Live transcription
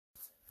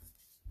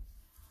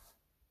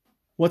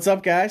What's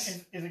up,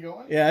 guys? Is it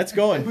going? Yeah, it's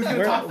going. Who's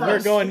gonna talk We're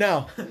first? going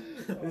now.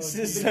 This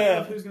This is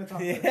who's gonna talk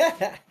first?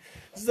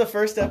 This is the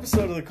first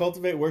episode of the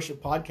Cultivate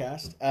Worship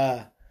podcast,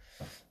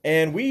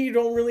 and we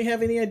don't really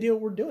have any idea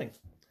what we're doing.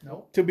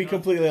 Nope. To be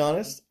completely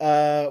honest,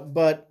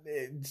 but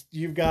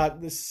you've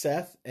got this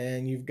Seth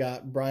and you've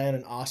got Brian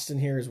and Austin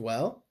here as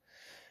well,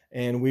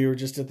 and we were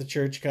just at the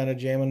church, kind of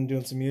jamming and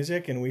doing some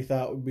music, and we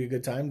thought it would be a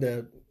good time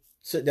to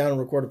sit down and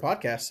record a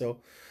podcast.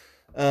 So,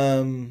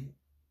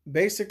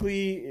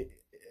 basically,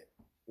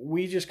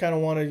 we just kind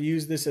of want to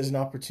use this as an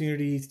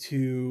opportunity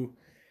to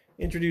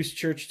introduce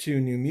church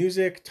to new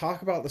music,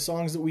 talk about the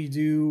songs that we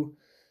do,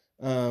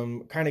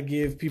 kind of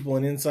give people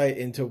an insight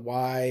into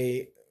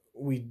why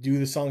we do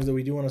the songs that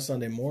we do on a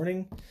Sunday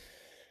morning.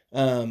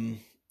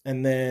 And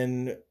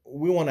then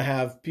we want to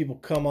have people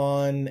come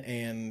on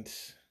and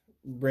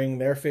bring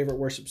their favorite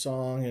worship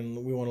song,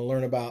 and we want to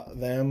learn about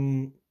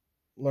them,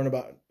 learn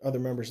about other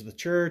members of the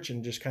church,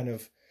 and just kind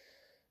of,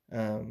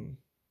 I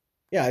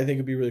think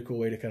it'd be a really cool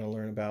way to kind of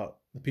learn about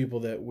the people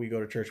that we go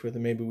to church with,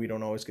 and maybe we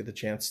don't always get the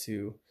chance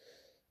to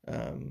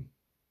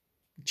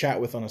chat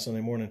with on a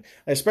Sunday morning.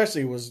 I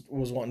especially was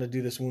wanting to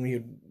do this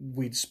when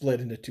we'd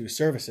split into two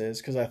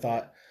services, because I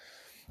thought,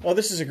 oh,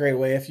 this is a great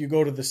way. If you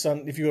go to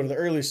the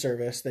early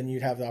service, then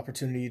you'd have the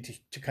opportunity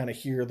to kind of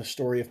hear the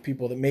story of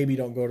people that maybe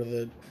don't go to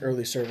the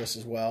early service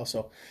as well.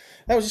 So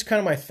that was just kind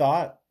of my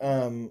thought.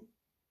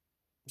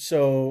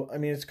 So I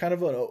mean, it's kind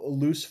of a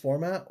loose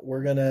format.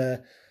 I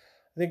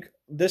think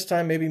this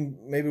time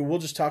maybe we'll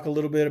just talk a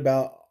little bit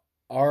about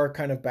our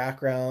kind of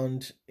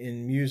background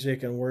in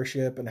music and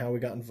worship and how we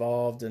got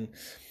involved, and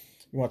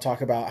you want to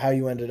talk about how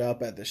you ended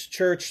up at this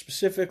church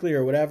specifically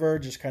or whatever,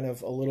 just kind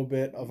of a little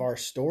bit of our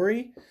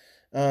story.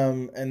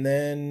 And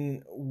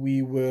then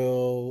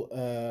we'll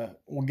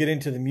get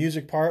into the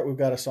music part. We've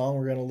got a song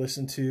we're going to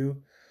listen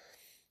to,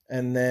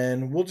 and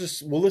then we'll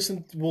listen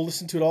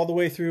to it all the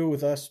way through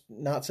with us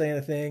not saying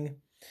a thing.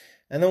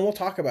 And then we'll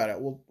talk about it.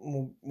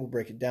 We'll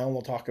break it down.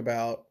 We'll talk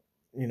about,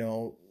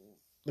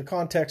 the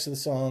context of the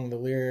song, the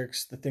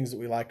lyrics, the things that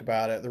we like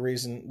about it, the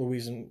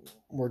reason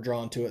we're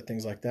drawn to it,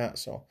 things like that.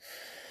 So,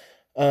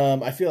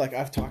 I feel like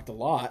I've talked a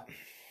lot.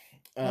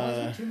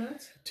 2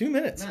 minutes? 2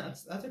 minutes. Man,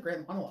 that's a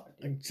great monologue.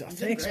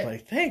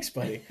 Thanks,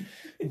 buddy.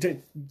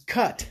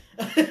 Cut.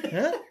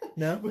 Huh?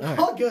 No? We're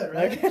All all good,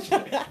 right?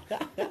 Okay.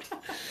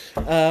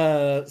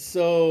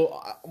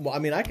 So, I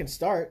mean, I can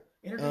start.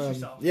 Introduce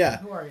yourself. Yeah.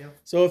 Who are you?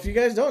 So if you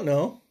guys don't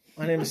know,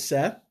 my name is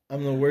Seth.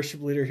 I'm the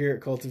worship leader here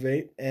at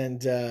Cultivate,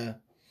 and it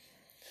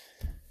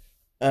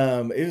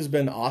has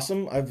been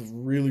awesome. I've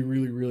really,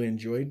 really, really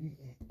enjoyed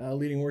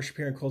leading worship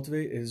here in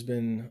Cultivate. It has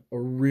been a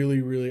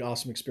really, really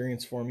awesome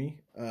experience for me.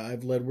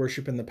 I've led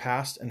worship in the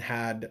past and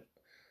had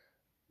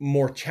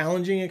more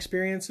challenging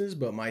experiences,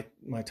 but my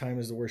time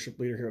as the worship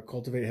leader here at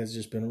Cultivate has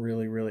just been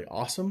really, really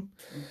awesome.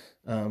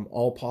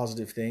 All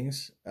positive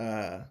things.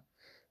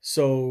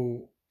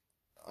 So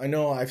I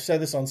know I've said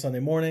this on Sunday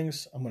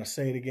mornings. I'm going to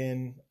say it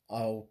again.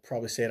 I'll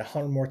probably say it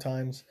 100 more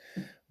times.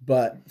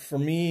 But for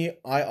me,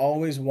 I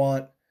always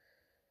want,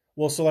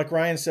 so like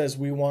Ryan says,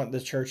 we want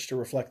the church to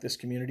reflect this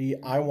community.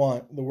 I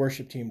want the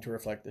worship team to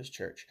reflect this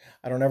church.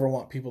 I don't ever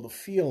want people to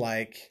feel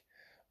like,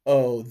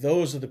 oh,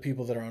 those are the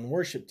people that are on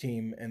worship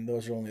team, and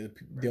those are only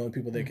the only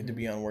people that get to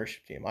be on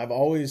worship team. I've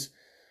always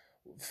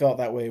felt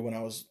that way when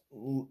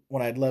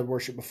I'd led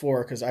worship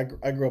before, because I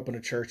grew up in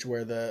a church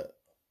where the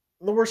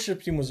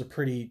worship team was a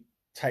pretty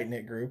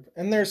tight-knit group,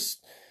 and there's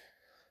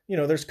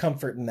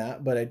comfort in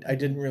that, but I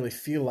didn't really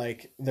feel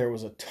like there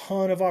was a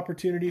ton of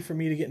opportunity for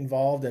me to get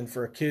involved. And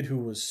for a kid who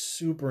was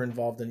super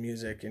involved in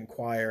music and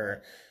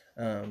choir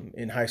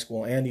in high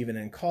school and even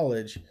in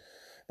college,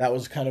 that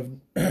was kind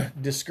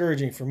of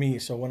discouraging for me.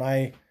 So when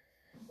I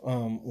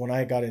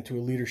got into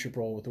a leadership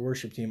role with the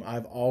worship team,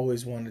 I've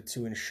always wanted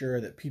to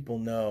ensure that people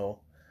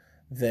know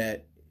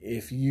that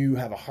if you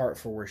have a heart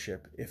for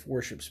worship, if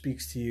worship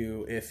speaks to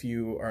you, if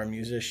you are a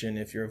musician,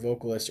 if you're a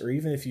vocalist, or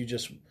even if you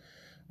just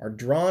are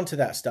drawn to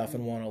that stuff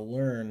and want to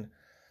learn,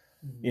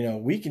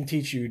 we can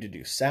teach you to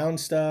do sound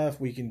stuff.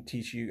 We can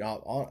teach you,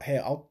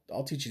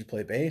 I'll teach you to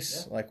play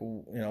bass. Yeah. Like,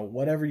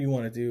 whatever you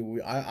want to do.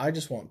 I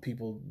just want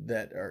people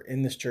that are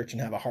in this church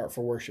and have a heart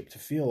for worship to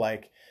feel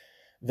like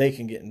they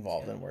can get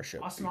involved in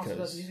worship. Austin also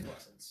does music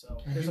lessons, so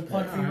there's a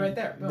plug for you right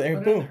there.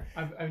 Boom.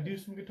 I do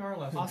some guitar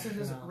lessons. Austin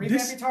does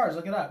revamp guitars.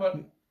 Look it up. But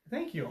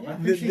thank you. Yeah. I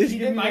appreciate you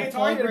giving me my a guitar,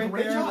 plug you did a right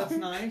great there. job. That's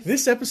nice.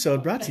 This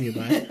episode brought to you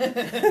by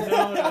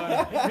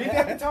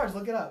Revamp guitars.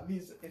 Look it up.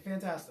 He's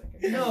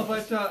fantastic. No,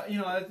 but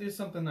it is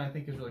something that I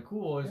think is really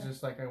cool. It's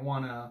just like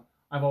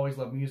I've always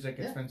loved music.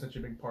 It's been such a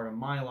big part of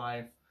my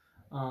life.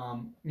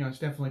 It's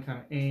definitely kind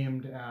of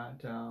aimed at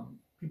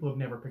people who've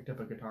never picked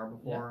up a guitar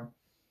before.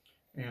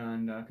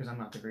 And because I'm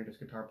not the greatest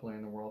guitar player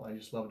in the world, I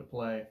just love to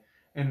play.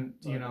 And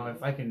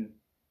if I can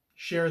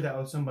share that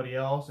with somebody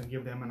else and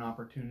give them an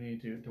opportunity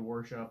to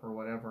worship or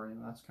whatever,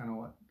 that's kind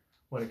of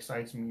what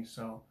excites me.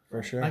 So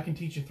For sure. I can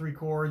teach you 3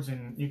 chords,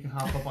 and you can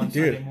hop up on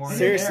Dude, Sunday morning.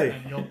 seriously.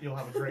 And you'll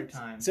have a great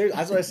time. Seriously,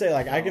 that's what I say.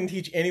 Like, I can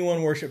teach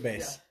anyone worship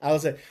bass. Yeah. I will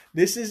say,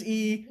 this is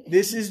E,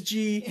 this is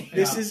G,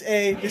 this is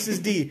A, this is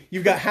D.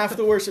 You've got half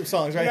the worship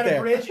songs right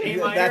there. Bridge, A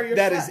minor,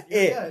 that is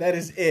it. That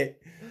is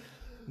it.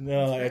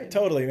 No, like,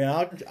 totally,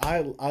 man. I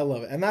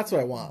love it, and that's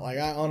what I want. Like,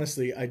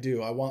 I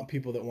do. I want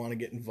people that want to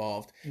get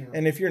involved. Yeah.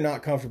 And if you're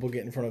not comfortable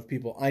getting in front of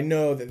people, I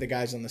know that the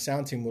guys on the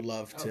sound team would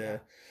love to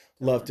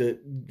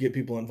get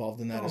people involved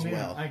in that as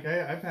well. Like,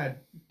 I've had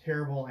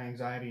terrible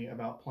anxiety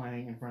about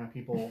playing in front of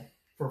people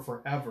for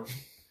forever.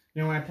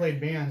 You know, when I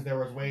played bands, there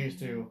was ways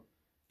to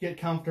get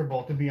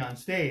comfortable to be on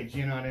stage.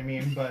 You know what I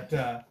mean? But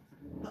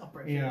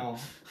you know,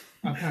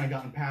 I've kind of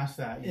gotten past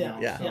that. You know?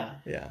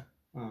 Yeah.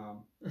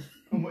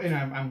 And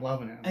I'm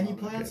loving it. And you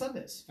play on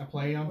Sundays. I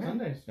play on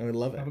Sundays. And we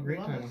love it. Have a great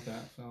time with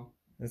that. So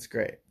that's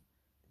great.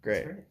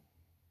 Great.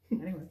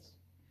 Anyways,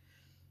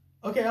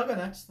 okay, I'll go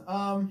next.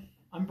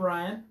 I'm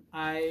Brian.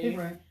 Hey,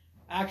 Brian.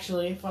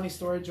 Actually, funny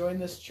story, joined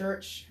this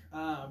church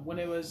when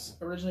it was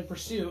originally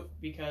Pursuit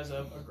because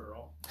of a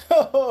girl.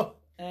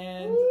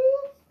 And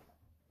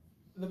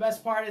the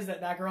best part is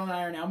that girl and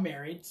I are now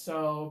married,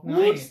 so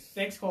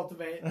thanks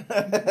Cultivate. I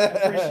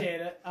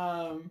appreciate it.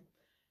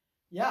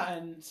 Yeah,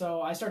 and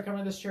so I started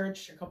coming to this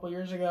church a couple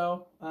years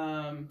ago.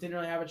 Didn't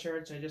really have a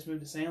church. I just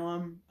moved to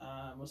Salem.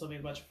 Was living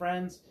with a bunch of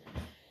friends.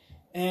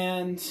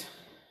 And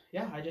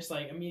yeah, I just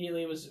like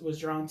immediately was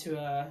drawn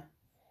to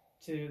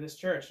this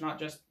church. Not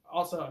just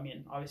also, I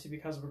mean, obviously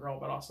because of a girl,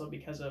 but also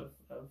because of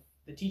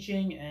the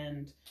teaching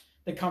and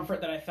the comfort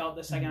that I felt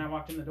the second I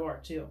walked in the door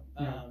too.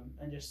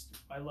 And just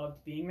I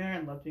loved being there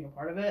and loved being a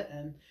part of it,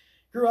 and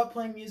grew up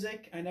playing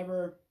music. I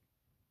never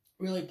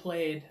really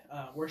played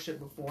worship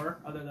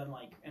before, other than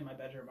like in my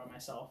bedroom by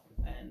myself,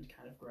 and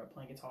kind of grew up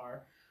playing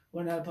guitar.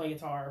 Learned how to play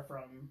guitar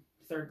from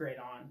 3rd grade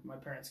on. My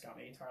parents got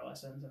me guitar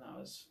lessons, and that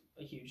was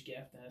a huge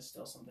gift, and it's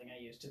still something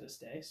I use to this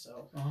day.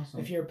 So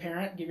If you're a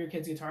parent, give your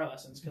kids guitar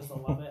lessons because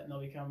they'll love it and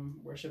they'll become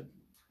worship.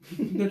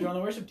 They'll join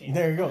the worship team.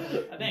 There you go.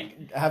 I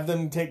think have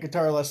them take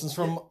guitar lessons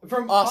from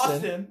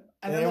Austin.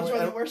 And then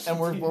the worship and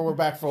we're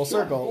back full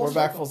circle. We're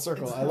back full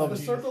circle. I love the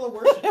circle of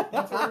worship.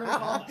 That's what we're gonna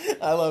call it.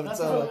 I love it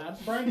so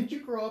much. Brian, did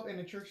you grow up in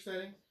a church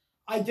setting?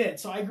 I did.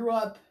 So I grew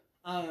up,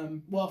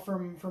 from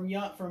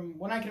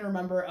when I can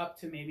remember up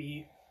to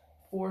maybe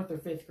 4th or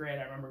 5th grade.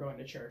 I remember going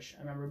to church.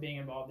 I remember being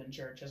involved in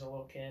church as a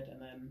little kid,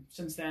 and then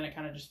since then it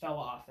kind of just fell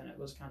off, and it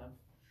was kind of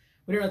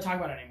we didn't really talk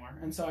about it anymore.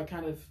 And so I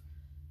kind of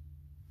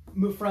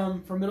moved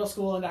from middle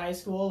school into high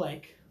school.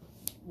 Like,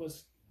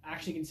 was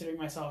actually considering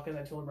myself, because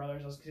I told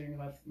brothers I was considering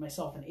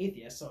myself an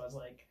atheist. So I was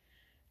like,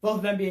 both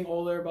of them being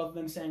older, both of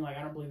them saying like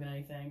I don't believe in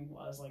anything.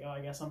 I was like, oh, I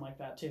guess I'm like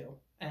that too.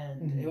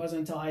 And it wasn't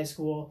until high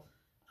school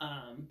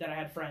that I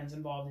had friends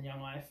involved in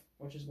Young Life,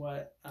 which is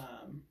what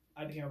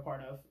I became a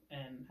part of,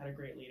 and had a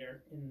great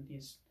leader. And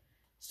he's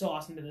still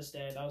awesome to this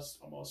day. That was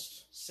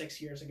almost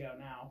 6 years ago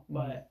now,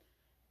 but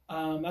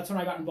that's when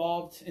I got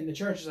involved in the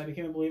church. As I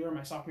became a believer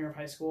my sophomore year of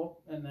high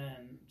school, and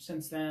then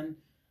since then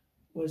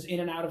was in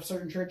and out of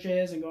certain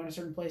churches and going to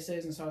certain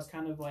places. And so I was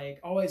kind of like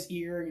always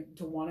eager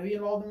to want to be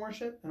involved in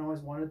worship, and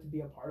always wanted to be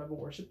a part of a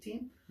worship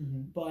team,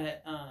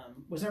 but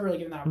was never really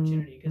given that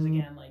opportunity, because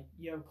again, like,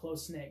 you have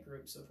close-knit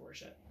groups of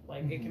worship.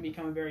 Like it can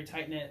become a very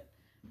tight-knit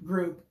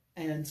group.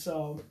 And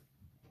so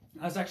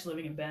I was actually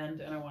living in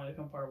Bend, and I wanted to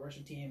become part of a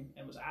worship team,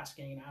 and was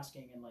asking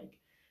and like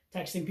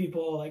texting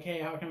people like,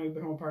 hey, how can we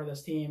become a part of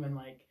this team? And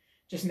like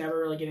just never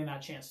really getting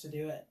that chance to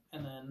do it.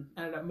 And then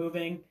ended up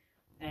moving,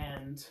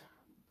 and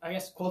I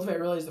guess Cultivate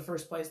really is the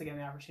first place that gave me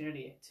the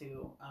opportunity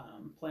to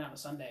play on a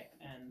Sunday.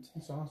 And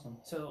that's awesome.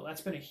 So that's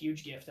been a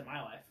huge gift in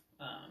my life,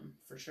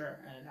 for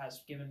sure. And it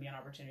has given me an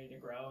opportunity to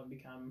grow and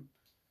become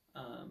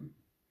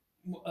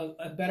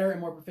a better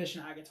and more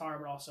proficient at guitar,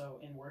 but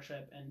also in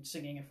worship and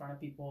singing in front of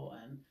people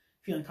and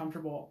feeling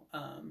comfortable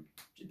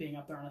being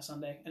up there on a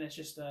Sunday. And it's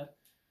just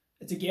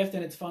it's a gift,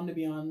 and it's fun to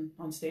be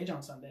on stage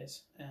on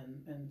Sundays,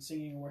 and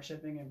singing and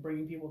worshiping and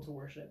bringing people to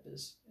worship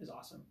is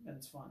awesome, and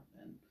it's fun,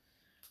 and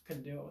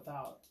couldn't do it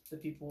without the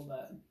people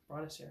that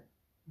brought us here.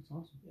 That's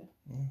awesome.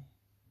 Yeah.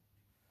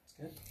 That's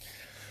good.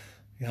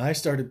 Yeah, I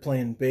started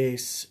playing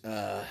bass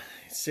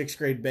 6th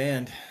grade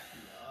band.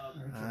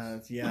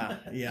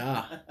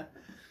 Yeah.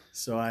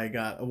 So I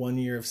got a 1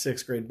 year of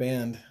 6th grade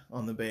band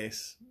on the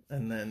bass,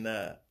 and then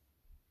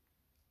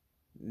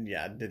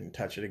didn't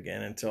touch it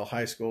again until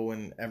high school,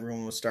 when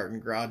everyone was starting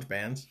garage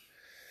bands.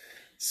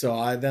 So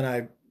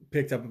I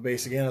picked up a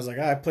bass again. I was like,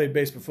 I played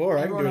bass before.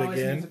 Everyone I can do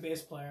it again. Needs a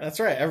bass player. That's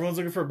right. Everyone's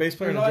looking for a bass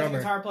player and a There's drummer.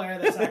 always a guitar player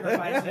that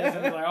sacrifices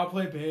and they're like, I'll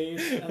play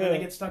bass, and then they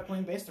get stuck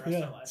playing bass the rest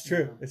of their life. It's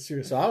true. It's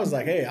true. So I was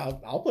like, hey,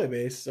 I'll play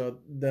bass. So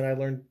then I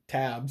learned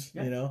tabs.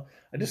 You know,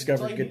 I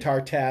discovered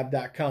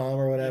guitartab.com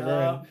or whatever,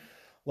 and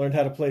learned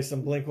how to play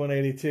some Blink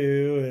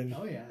 182, and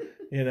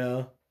you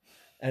know,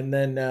 and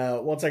then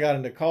once I got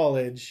into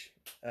college.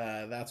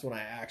 That's when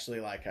I actually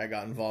I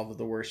got involved with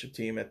the worship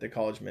team at the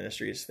college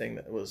ministries thing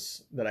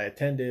that I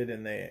attended,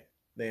 and they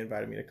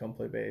invited me to come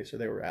play bass, or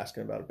they were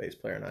asking about a bass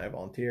player, and I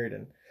volunteered,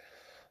 and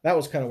that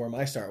was kind of where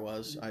my start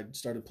was. I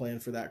started playing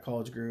for that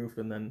college group,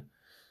 and then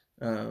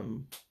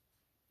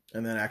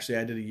actually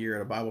I did a year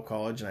at a Bible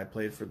college, and I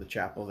played for the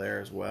chapel there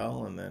as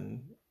well. And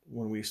then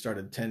when we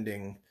started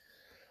attending,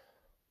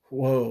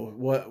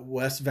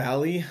 West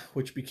Valley,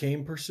 which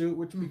became Pursuit,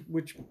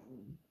 which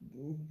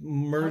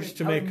merged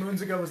to make. How many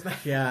moons ago was that?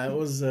 Yeah, it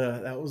was.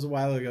 That was a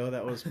while ago.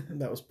 That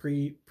was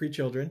pre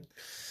children.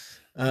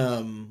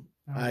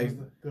 Was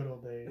the good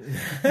old days.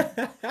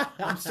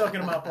 I'm soaking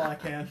them up while I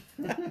can.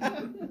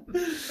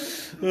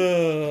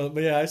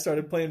 But yeah, I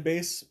started playing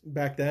bass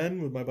back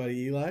then with my buddy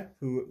Eli,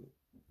 who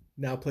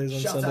now plays on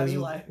Shouts Sundays. out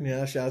Eli.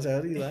 Yeah, shouts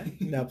out Eli.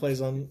 Now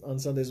plays on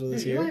Sundays with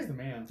us here. Eli's the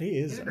man. He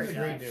is. He's a great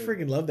I guy.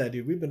 freaking love that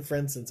dude. We've been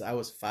friends since I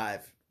was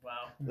 5. Wow.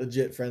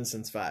 Legit friends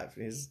since 5.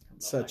 He's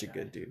such a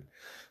good dude.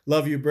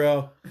 Love you,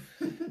 bro.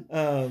 He's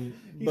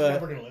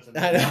never gonna listen.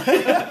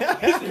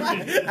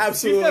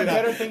 Absolutely not.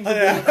 Better things to do.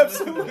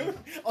 Absolutely.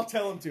 I'll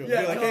tell him to.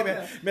 Yeah, Be like, hey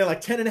man,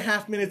 like 10 and a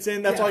half minutes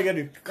in. That's all you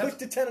gotta do. Click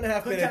to 10 and a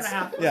half Click minutes. 10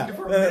 and a half. Yeah,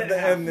 For a minute and a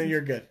half. and then you're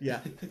good.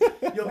 Yeah.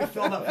 You'll be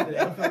filled up for the day.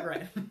 You'll feel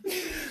great.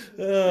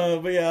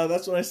 But yeah,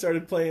 that's when I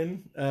started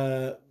playing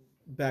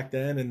back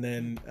then, and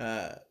then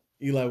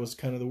Eli was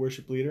kind of the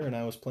worship leader, and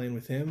I was playing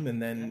with him,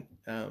 and then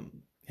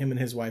him and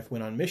his wife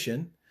went on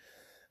mission.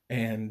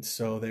 And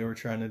so they were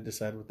trying to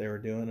decide what they were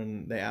doing,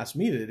 and they asked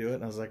me to do it.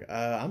 And I was like,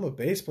 I'm a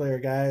bass player,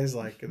 guys.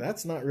 Like,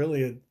 that's not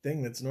really a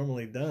thing that's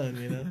normally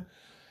done,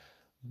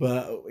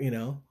 But,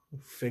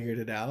 figured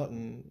it out,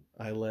 and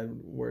I led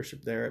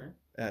worship there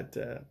at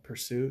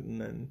Pursuit.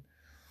 And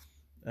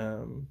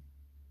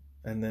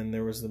then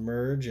there was the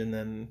merge. And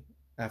then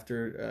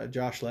after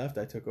Josh left,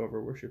 I took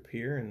over worship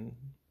here, and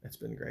it's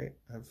been great.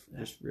 I've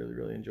just really,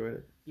 really enjoyed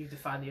it. You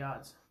defied the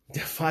odds.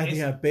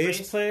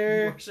 Bass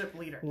player, worship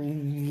leader,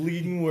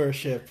 leading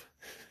worship,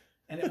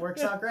 and it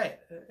works out great.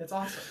 It's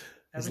awesome.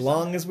 As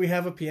long as we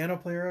have a piano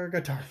player or a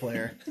guitar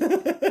player.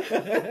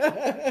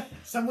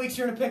 Some weeks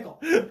you're in a pickle.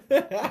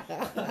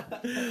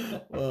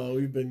 Well,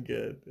 we've been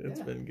good. It's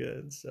been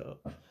good. So,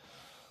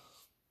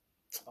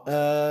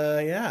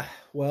 Awesome. yeah.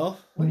 Well,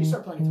 When did you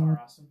start playing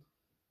guitar, Austin?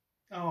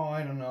 Oh,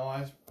 I don't know.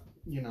 I was,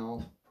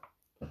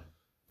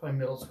 probably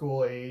middle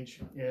school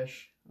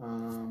age-ish.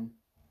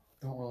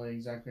 Don't really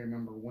exactly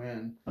remember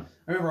when. I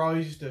remember I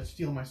always used to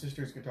steal my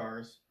sister's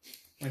guitars.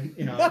 When,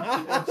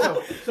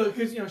 so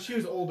because she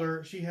was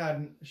older, she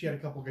had a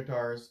couple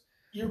guitars.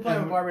 You were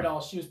playing with Barbie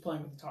dolls. She was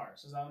playing with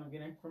guitars. Is that what I'm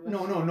getting from this?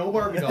 No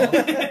Barbie dolls.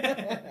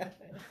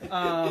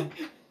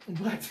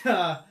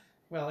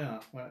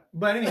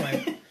 But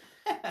anyway.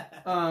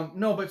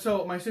 No, but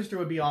so my sister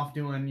would be off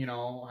doing,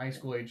 high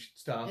school age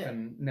stuff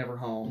and never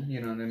home, you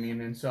know what I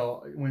mean? And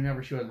so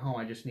whenever she wasn't home,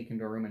 I just sneak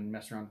into her room and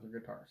mess around with her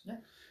guitars. Yeah.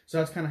 So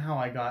that's kind of how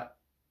I got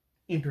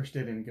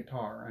interested in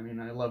guitar. I mean,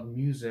 I love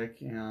music,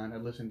 and I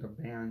listened to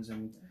bands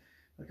and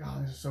like, oh,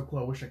 this is so cool.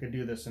 I wish I could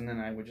do this. And then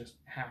I would just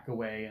hack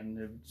away and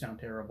it would sound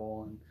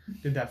terrible, and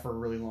did that for a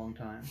really long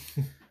time.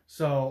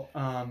 So,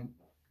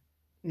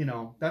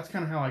 that's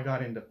kind of how I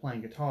got into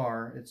playing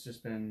guitar. It's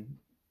just been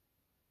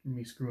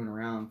me screwing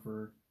around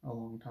for a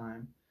long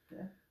time.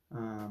 Yeah.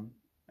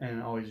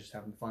 And always just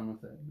having fun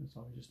with it. It's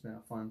always just been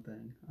a fun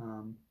thing.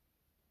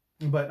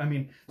 But I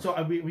mean, so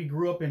we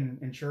grew up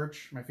in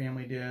church. My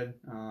family did,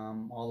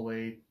 all the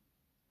way,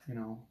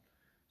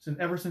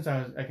 ever since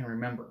I can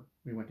remember,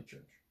 we went to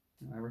church.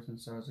 Ever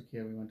since I was a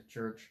kid, we went to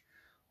church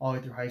all the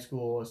way through high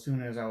school. As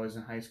soon as I was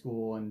in high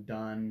school and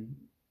done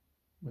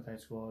with high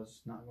school, I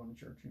was not going to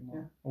church anymore.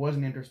 Yeah. I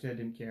wasn't interested,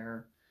 didn't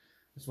care.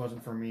 This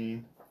wasn't for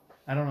me.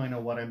 I don't really know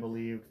what I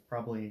believed.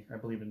 Probably I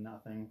believed in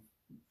nothing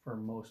for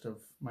most of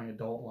my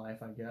adult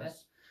life, I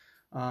guess.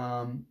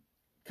 Yeah.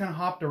 Kind of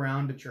hopped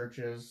around to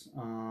churches,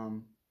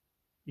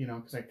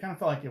 because I kind of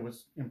felt like it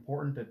was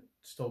important to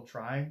still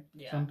try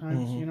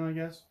sometimes, I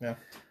guess. Yeah.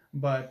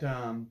 But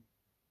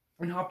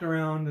we hopped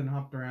around, and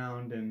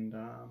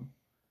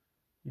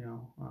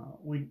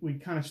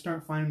we'd kind of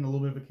start finding a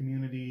little bit of a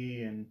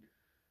community, and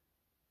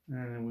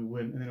then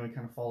we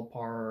kind of fall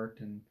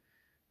apart, and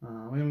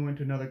then we went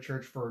to another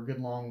church for a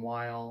good long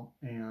while,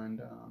 and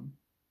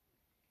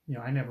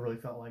I never really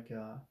felt like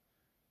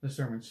the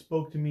sermon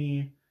spoke to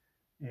me,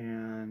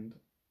 and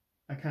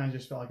I kind of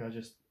just felt like I was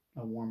just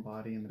a warm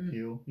body in the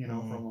pew, for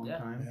a long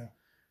time. Yeah.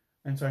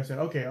 And so I said,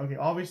 okay,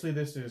 obviously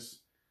this is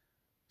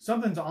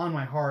something's on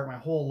my heart my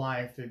whole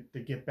life to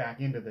get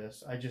back into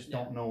this. I just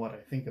don't know what I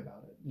think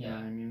about it. You know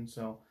what I mean?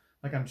 So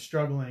like I'm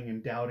struggling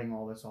and doubting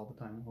all this all the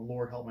time. The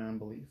Lord help my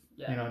unbelief.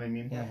 Yeah. You know what I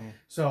mean? Yeah.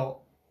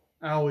 So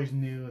I always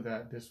knew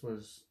that this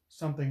was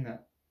something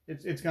that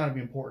it's got to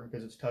be important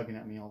because it's tugging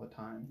at me all the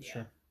time. Yeah.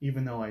 Sure.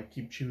 Even though I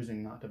keep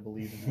choosing not to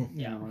believe in it.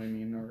 You know what I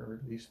mean?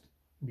 Or at least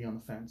be on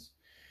the fence.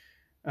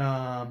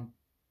 And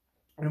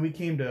we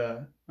came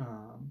to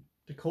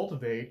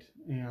Cultivate,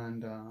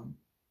 and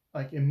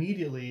like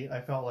immediately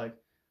I felt like,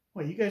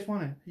 wait, you guys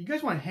want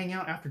to hang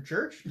out after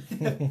church?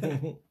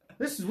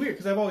 This is weird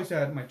because I've always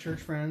had my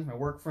church friends, my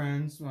work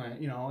friends,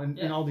 and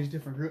all these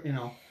different groups,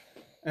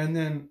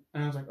 and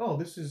I was like, oh,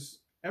 this is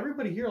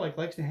everybody here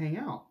likes to hang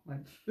out. Like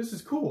this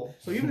is cool.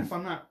 So even if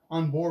I'm not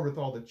on board with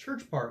all the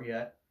church part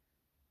yet,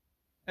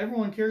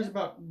 everyone cares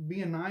about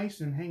being nice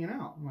and hanging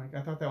out. Like,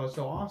 I thought that was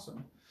so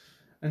awesome.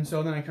 And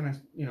so then I kind of,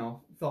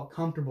 felt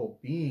comfortable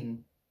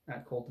being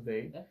at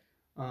Cultivate. Yeah.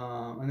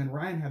 And then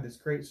Ryan had this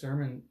great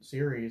sermon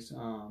series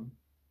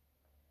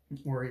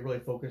where he really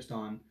focused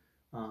on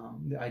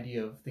the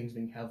idea of things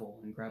being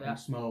hevel and grabbing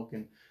smoke.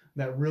 And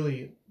that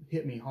really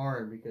hit me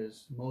hard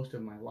because most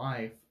of my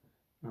life,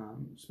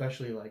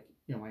 especially like,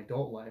 my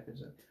adult life,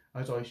 I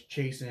was always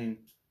chasing,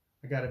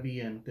 I got to be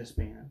in this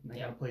band, and I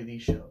got to play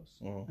these shows.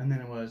 And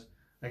then it was,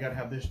 I got to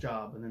have this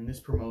job, and then this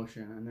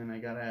promotion, and then I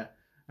got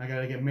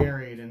to get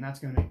married, and that's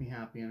going to make me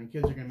happy, and the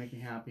kids are going to make me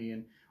happy,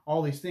 and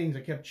all these things.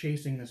 I kept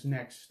chasing this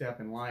next step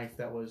in life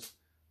that was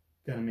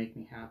going to make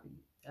me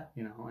happy.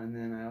 Yeah. And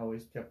then I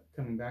always kept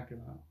coming back to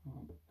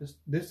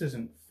this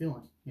isn't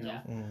filling.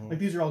 Like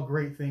these are all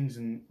great things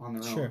on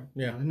their own.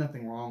 Yeah. There's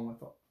nothing wrong with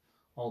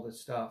all this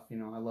stuff.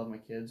 I love my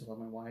kids, I love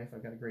my wife,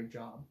 I've got a great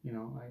job. I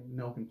have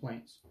no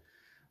complaints.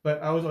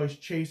 But I was always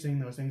chasing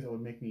those things that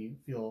would make me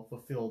feel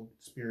fulfilled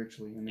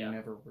spiritually, and they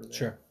never were there.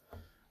 Sure.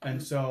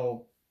 And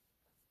so,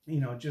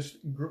 just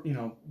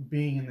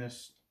being in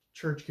this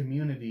church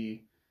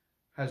community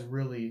has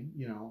really,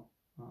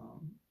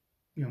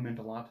 meant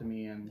a lot to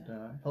me and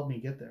helped me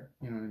get there.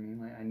 You know what I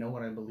mean? Like, I know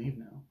what I believe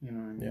now. You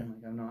know what I mean? Yeah.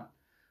 Like, I'm not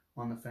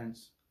on the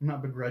fence. I'm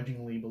not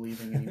begrudgingly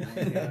believing anymore.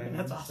 You know what I mean?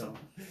 That's awesome.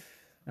 So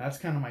that's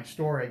kind of my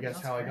story, I guess,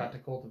 That's how great. I got to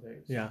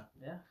Cultivate. So. Yeah.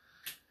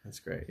 That's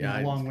great. Yeah,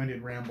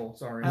 long-winded ramble.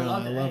 Sorry. I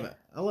love it.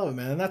 I love it,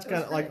 man. And that's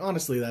kind of like,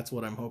 honestly, that's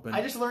what I'm hoping.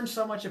 I just learned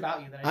so much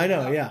about you. That I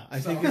know. Yeah, I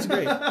think it's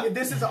great.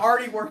 This is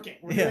already working.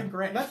 We're doing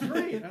great. That's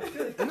great. That's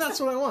good. And that's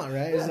what I want,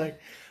 right? It's like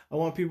I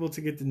want people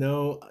to get to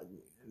know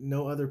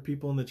other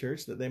people in the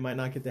church that they might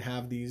not get to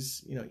have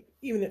these.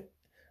 Even if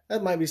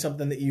that might be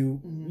something that you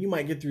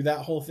might get through that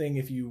whole thing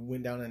if you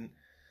went down and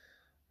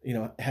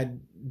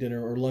had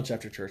dinner or lunch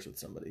after church with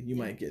somebody. You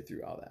might get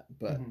through all that,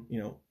 but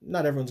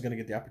not everyone's going to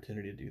get the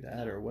opportunity to do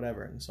that or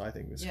whatever. And so I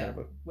think it's kind of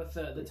with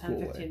the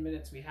 10-15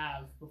 minutes we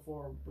have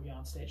before we get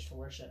on stage to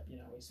worship, we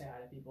say hi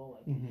to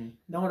people. Like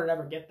no one would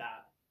ever get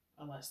that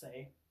unless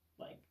they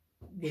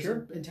was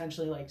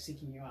intentionally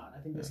seeking you out.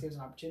 I think this gives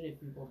an opportunity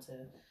for people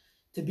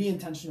to be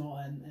intentional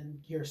and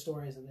hear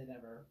stories that they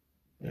never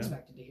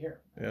expected to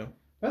hear. Yeah.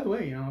 By the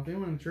way, if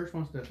anyone in the church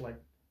wants to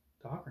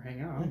talk or hang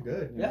out, I'm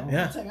good.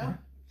 Let's hang out.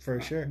 For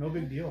sure. No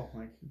big deal.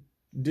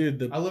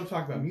 Dude, I love to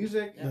talk about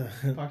music,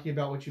 talking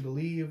about what you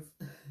believe,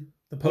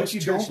 what you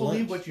don't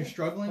believe, what you're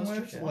struggling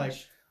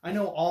with. I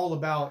know all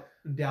about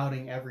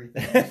doubting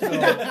everything.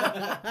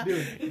 So,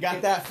 dude,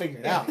 got that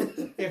figured out.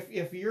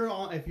 If you're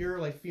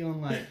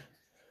feeling like,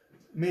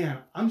 man,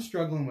 I'm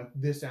struggling with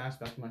this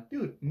aspect, I'm like,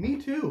 dude, me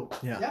too.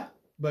 Yeah.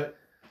 But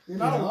you're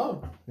not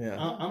alone. Yeah.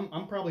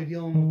 I'm probably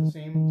dealing with the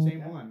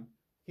same one.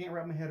 Can't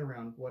wrap my head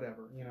around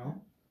whatever.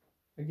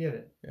 I get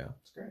it. Yeah.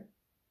 It's great.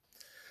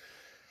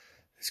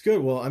 It's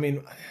good. Well, I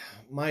mean,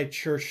 my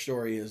church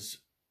story is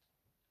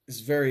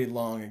very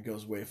long and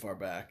goes way far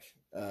back.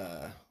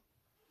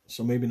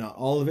 So maybe not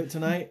all of it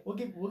tonight. We'll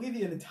give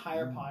you an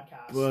entire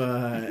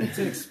podcast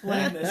to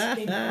explain this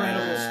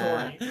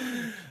incredible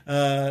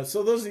story.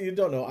 So those of you who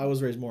don't know, I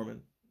was raised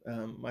Mormon.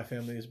 My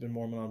family has been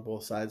Mormon on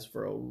both sides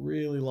for a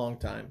really long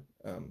time.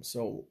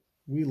 So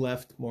we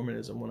left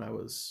Mormonism when I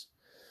was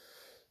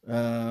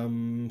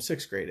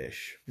 6th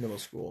grade-ish, middle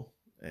school,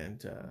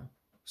 and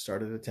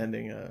started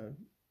attending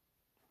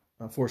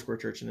a Foursquare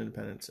Church in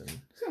Independence. And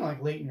it's kind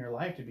of late in your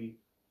life to be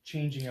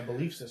changing a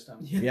belief system.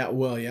 Yeah,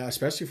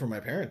 especially for my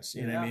parents.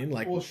 You know what I mean?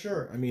 Well,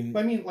 sure.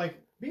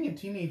 Being a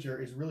teenager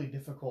is really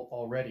difficult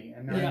already,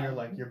 and now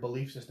you're your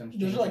belief system's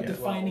changing. Those are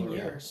defining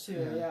years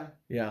too.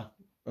 Yeah.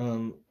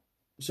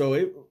 So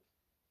it.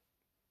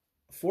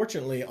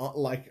 Fortunately,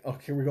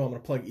 here we go. I'm going to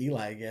plug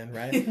Eli again,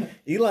 right?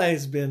 Eli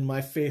has been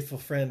my faithful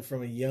friend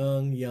from a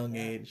young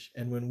age.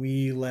 And when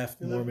we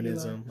left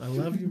Mormonism, I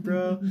love you,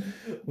 bro.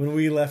 When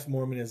we left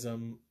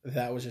Mormonism,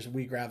 that was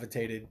we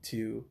gravitated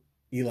to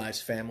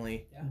Eli's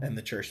family and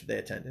the church that they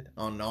attended.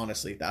 And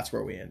honestly, that's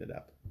where we ended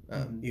up.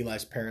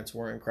 Eli's parents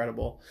were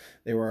incredible.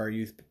 They were our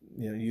youth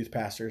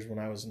pastors when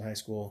I was in high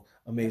school.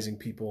 Amazing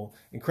people,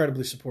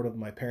 incredibly supportive of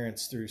my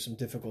parents through some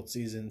difficult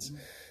seasons.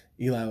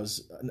 Eli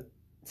was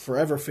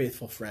forever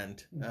faithful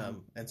friend,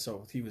 and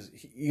so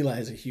Eli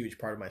is a huge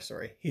part of my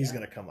story. He's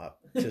gonna come up.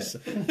 Just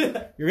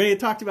you're gonna get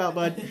talked about,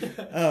 bud.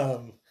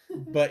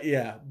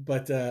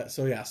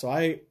 So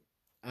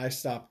I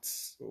stopped.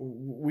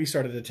 We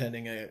started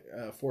attending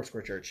a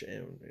Foursquare Church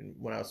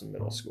when I was in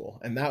middle school,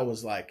 and that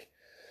was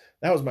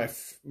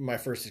my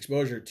first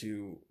exposure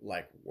to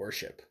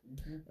worship.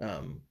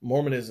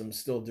 Mormonism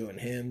still doing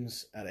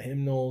hymns out of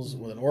hymnals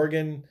with an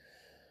organ,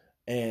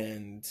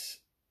 and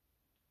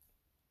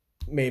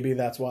maybe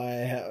that's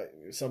why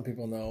some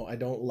people know I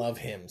don't love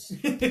hymns.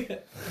 Me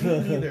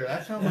neither.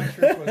 That's how my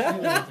church was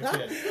as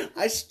a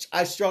kid.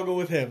 I struggle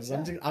with hymns.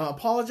 I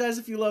apologize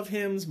if you love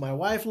hymns. My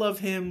wife loves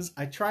hymns.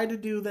 I try to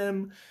do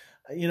them.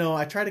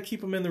 I try to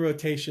keep them in the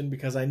rotation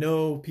because I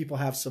know people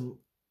have some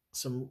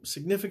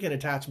significant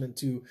attachment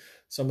to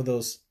some of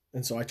those.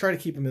 And so I try to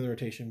keep them in the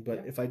rotation.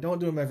 But if I don't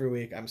do them every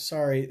week, I'm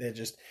sorry.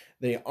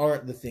 They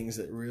aren't the things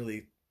that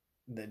really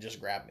that just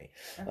grab me.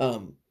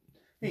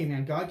 Hey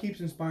man, God keeps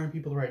inspiring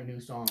people to write new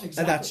songs.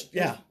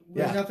 Exactly.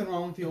 There's nothing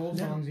wrong with the old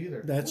songs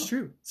either. That's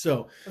true.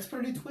 So let's put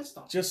a new twist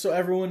on it. Just so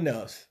everyone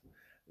knows,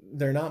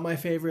 they're not my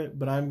favorite,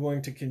 but I'm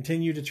going to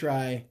continue to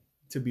try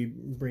to be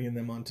bringing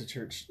them onto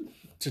church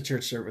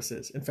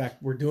services. In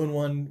fact, we're doing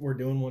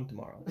one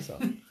tomorrow. So,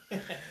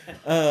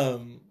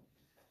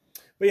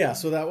 but yeah,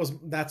 so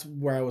that's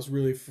where I was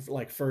really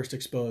first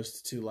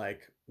exposed to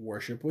like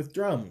worship with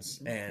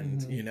drums,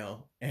 and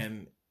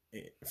and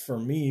for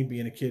me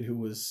being a kid who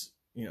was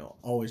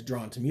always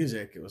drawn to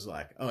music, it was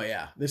like, oh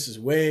yeah, this is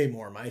way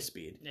more my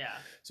speed. Yeah.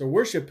 So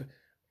worship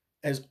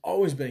has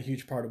always been a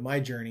huge part of my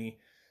journey.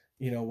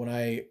 When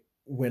I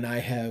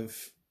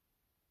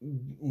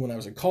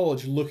was in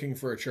college looking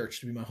for a church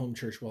to be my home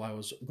church while I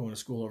was going to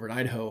school over in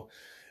Idaho,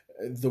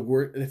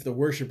 if the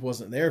worship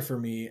wasn't there for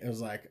me, it was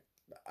like,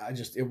 I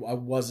knew I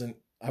wasn't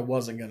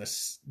going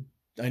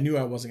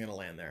to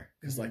land there,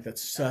 because like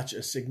that's such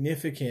a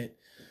significant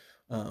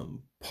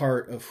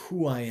part of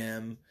who I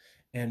am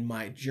and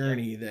my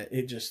journey, that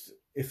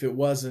if it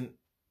was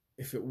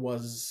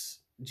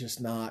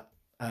just not,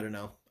 I don't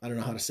know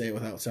how to say it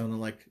without sounding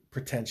like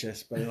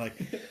pretentious, but like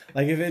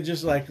if it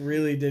just like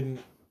really didn't,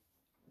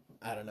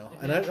 I don't know.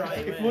 And if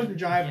it wasn't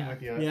jiving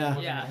with you,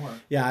 yeah.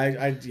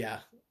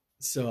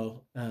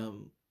 So,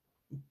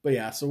 but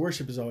yeah, so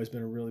worship has always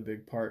been a really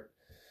big part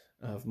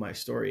of my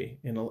story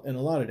in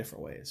a lot of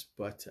different ways.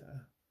 But,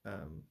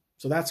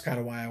 so that's kind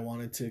of why I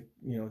wanted to,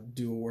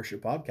 do a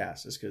worship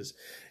podcast, is because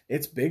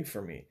it's big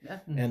for me. Yeah.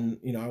 And,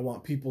 I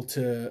want people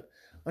to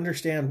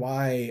understand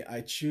why I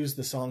choose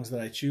the songs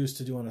that I choose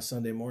to do on a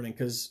Sunday morning.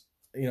 Because,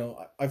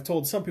 I've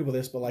told some people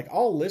this, but like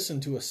I'll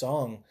listen to a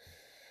song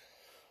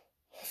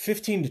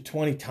 15 to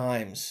 20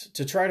 times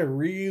to try to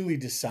really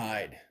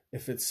decide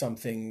if it's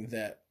something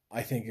that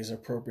I think is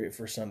appropriate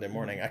for Sunday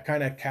morning. I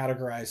kind of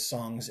categorize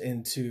songs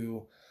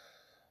into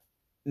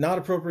not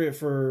appropriate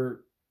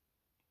for,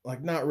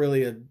 like, not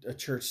really a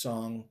church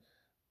song,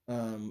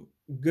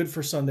 good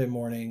for Sunday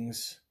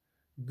mornings,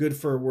 good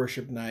for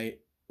worship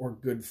night, or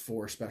good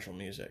for special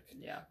music.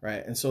 Yeah.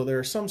 Right. And so there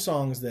are some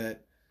songs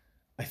that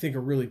I think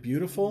are really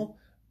beautiful,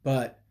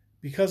 but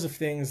because of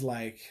things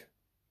like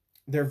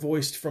they're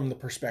voiced from the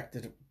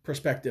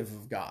perspective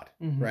of God,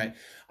 right?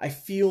 I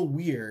feel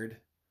weird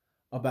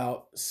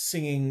about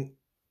singing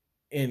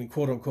in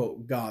quote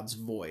unquote God's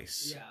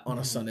voice on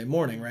a Sunday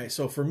morning, right?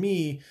 So for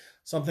me,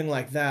 something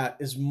like that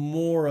is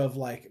more of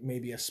like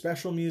maybe a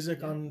special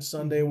music on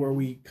Sunday where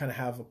we kind of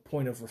have a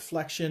point of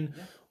reflection,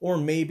 or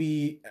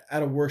maybe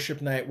at a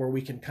worship night where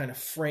we can kind of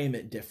frame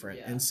it different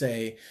and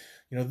say,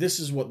 this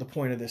is what the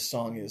point of this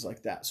song is,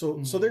 like that.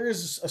 So there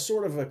is a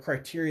sort of a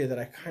criteria that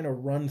I kind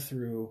of run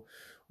through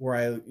where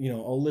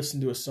I'll listen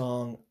to a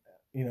song,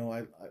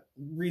 I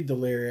read the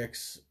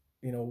lyrics,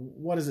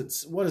 what is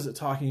it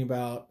talking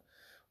about?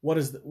 What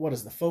is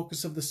the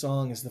focus of the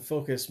song? Is the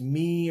focus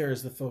me, or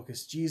is the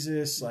focus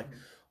Jesus? Like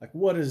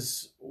what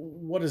is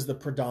the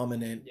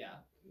predominant,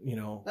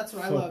 that's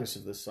what focus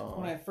of the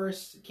song? When I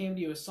first came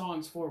to you with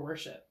songs for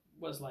worship,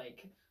 was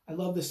like, I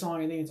love this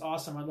song. I think it's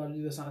awesome. I'd love to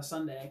do this on a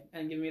Sunday,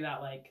 and give me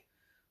that like,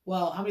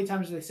 well, how many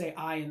times do they say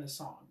I in the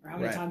song? Or how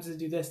many times does it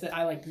do this? That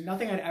I like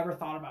nothing I'd ever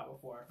thought about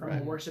before from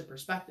a worship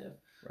perspective.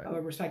 From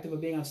a perspective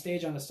of being on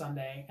stage on a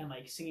Sunday and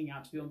like singing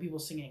out to people, and people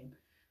singing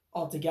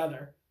all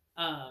together.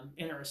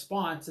 In a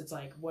response, it's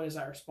like, what is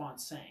our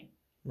response saying?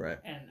 Right.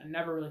 And I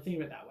never really think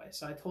of it that way.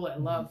 So I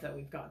love that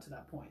we've gotten to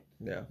that point.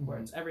 Yeah. Where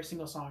it's every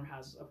single song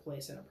has a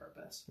place and a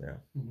purpose. Yeah.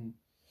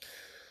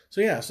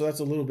 So that's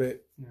a little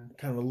bit,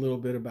 kind of a little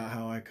bit about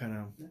how I kind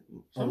of.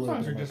 Some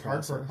songs are just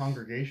hard for a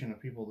congregation of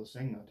people to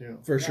sing, though, too.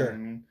 For sure.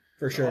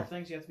 For sure. All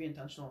things you have to be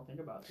intentional and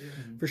think about, too.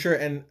 For sure.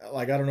 And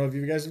like, I don't know if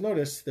you guys have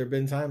noticed, there have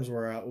been times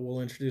where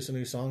we'll introduce a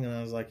new song and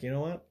I was like, you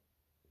know what?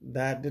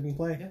 That didn't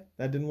play. Yeah.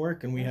 That didn't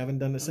work, and we haven't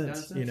done it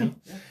since.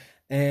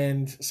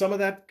 And some of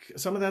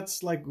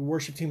that's like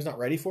worship team's not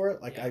ready for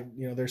it. Like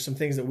there's some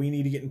things that we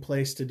need to get in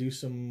place to do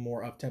some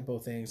more up tempo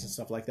things and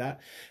stuff like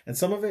that. And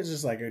some of it's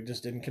just like it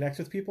just didn't connect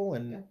with people.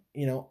 And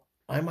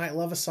I might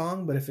love a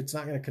song, but if it's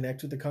not going to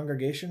connect with the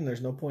congregation,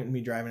 there's no point in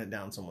me driving it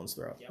down someone's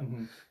throat.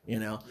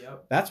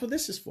 That's what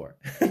this is for.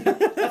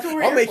 That's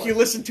what I'll make you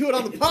listen to it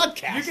on the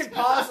podcast. You can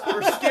pause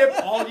or skip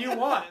all you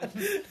want,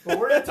 but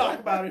we're going to talk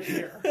about it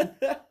here.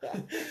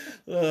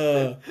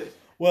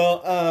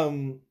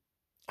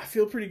 I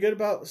feel pretty good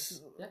about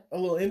a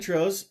little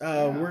intros.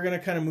 We're going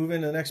to kind of move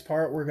into the next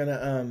part. We're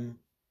going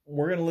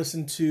to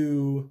listen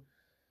to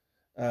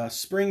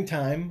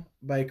Springtime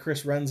by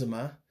Chris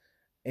Renzema,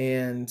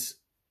 and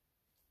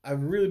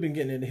I've really been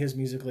getting into his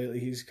music lately.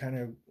 He's kind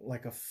of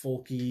like a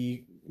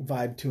folky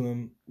vibe to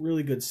him.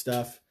 Really good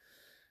stuff.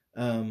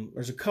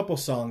 There's a couple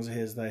songs of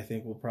his that I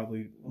think we'll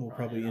probably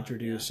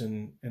introduce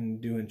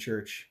and do in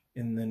church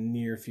in the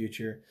near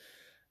future.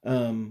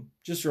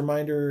 Just a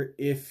reminder,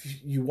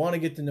 if you want to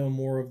get to know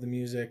more of the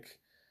music,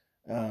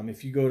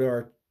 if you go to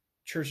our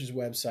church's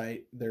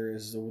website, there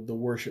is the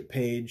worship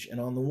page, and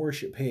on the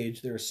worship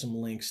page there are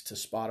some links to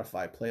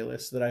Spotify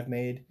playlists that I've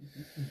made.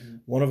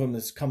 One of them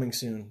is coming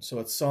soon, so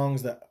it's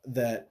songs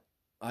that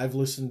I've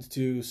listened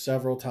to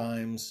several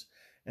times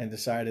and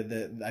decided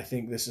that I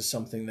think this is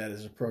something that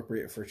is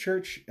appropriate for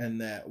church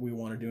and that we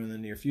want to do in the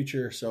near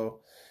future.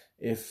 So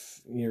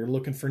if you're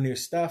looking for new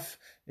stuff,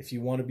 if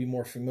you want to be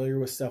more familiar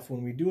with stuff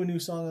when we do a new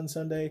song on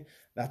Sunday,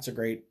 that's a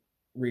great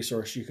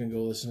resource. You can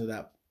go listen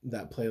to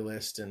that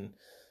playlist, and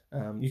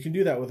you can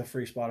do that with a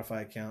free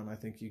Spotify account. I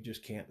think you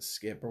just can't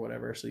skip or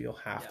whatever, so you'll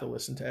have to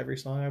listen to every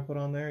song I put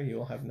on there.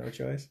 You'll have no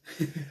choice.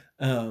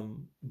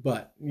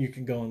 But you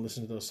can go and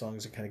listen to those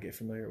songs and kind of get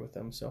familiar with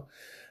them. So,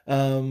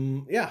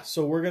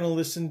 so we're going to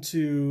listen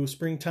to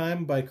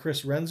Springtime by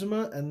Chris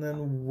Renzema, and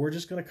then we're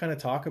just going to kind of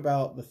talk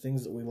about the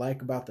things that we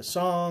like about the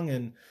song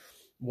and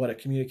what it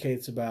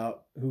communicates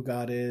about who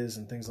God is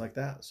and things like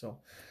that. So,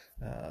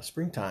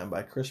 Springtime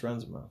by Chris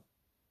Renzema.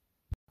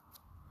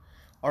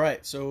 All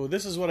right, so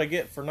this is what I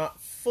get for not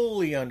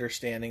fully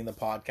understanding the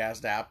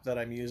podcast app that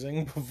I'm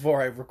using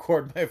before I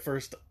record my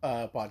first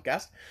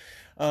podcast.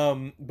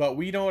 But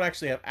we don't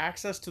actually have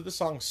access to the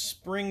song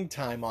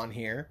Springtime on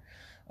here.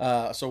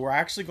 So we're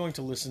actually going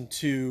to listen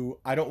to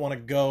I Don't Want to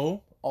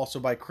Go,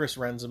 also by Chris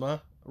Renzema,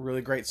 a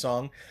really great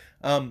song.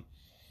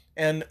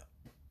 And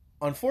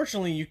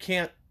unfortunately, you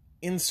can't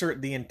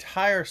insert the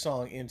entire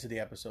song into the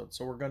episode.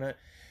 So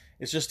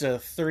it's just a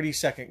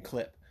 30-second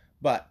clip.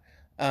 But...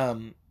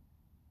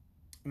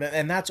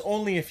 and that's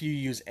only if you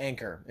use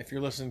Anchor. If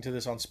you're listening to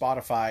this on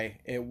Spotify,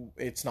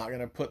 it's not going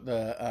to put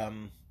the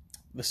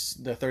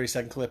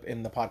 30-second clip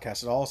in the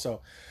podcast at all.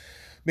 So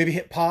maybe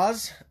hit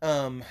pause.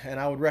 And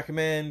I would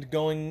recommend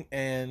going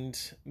to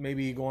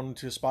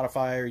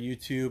Spotify or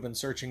YouTube and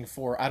searching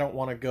for I Don't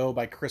Want to Go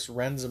by Chris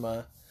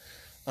Renzema,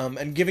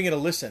 and giving it a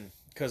listen.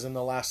 Because in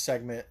the last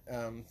segment,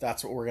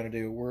 that's what we're going to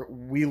do.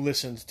 We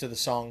listened to the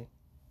song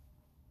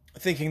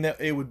thinking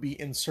that it would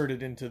be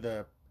inserted into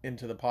the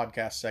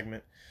podcast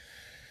segment.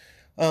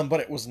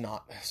 But it was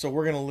not. So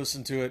we're going to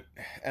listen to it,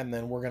 and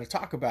then we're going to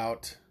talk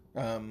about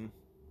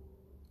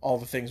all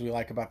the things we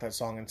like about that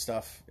song and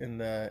stuff in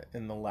the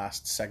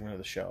last segment of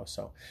the show.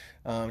 So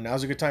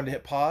now's a good time to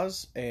hit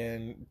pause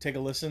and take a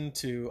listen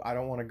to I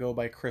Don't Want to Go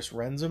by Chris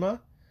Renzema,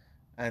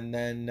 and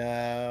then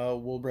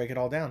we'll break it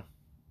all down.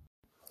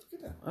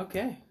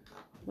 Okay.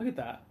 Look at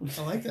that.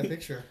 I like that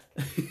picture.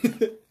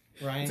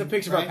 Ryan, it's a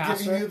picture of our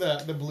pastor. Giving you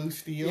the blue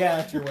steel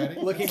at your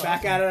wedding. Looking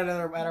back at it at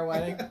our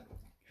wedding.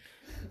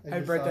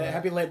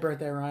 Happy late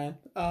birthday, Ryan.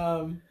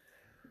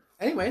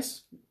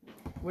 Anyways,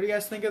 what do you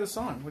guys think of the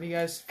song? What do you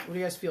guys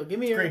feel? Give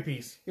me great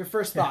piece. Your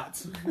first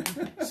thoughts.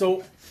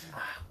 So,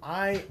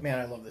 I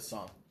love this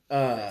song.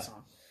 Great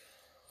song.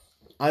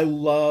 I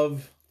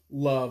love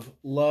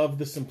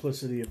the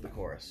simplicity of the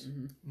chorus.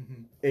 Mm-hmm.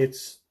 Mm-hmm.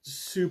 It's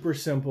super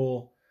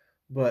simple,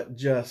 but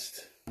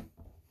just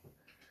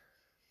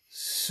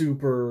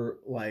super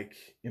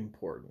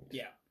important.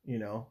 Yeah,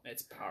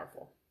 it's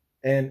powerful.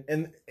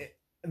 And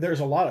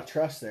there's a lot of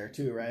trust there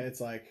too, right? It's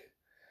like,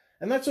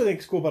 and that's what I think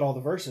is cool about all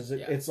the verses.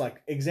 It's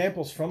like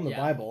examples from the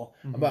Bible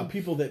about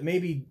people that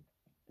maybe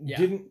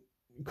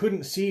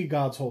couldn't see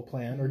God's whole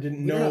plan or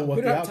didn't know what the outcome was.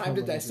 We don't have time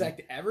to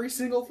dissect every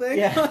single thing.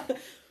 Yeah.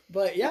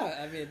 But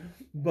I mean.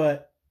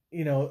 But,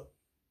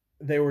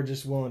 they were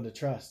just willing to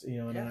trust,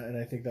 and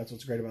I think that's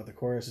what's great about the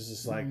chorus is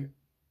just like,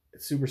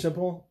 it's super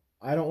simple.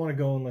 I don't want to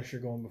go unless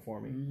you're going before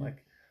me. Mm-hmm.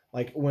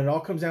 Like when it all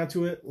comes down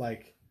to it,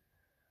 like,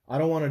 I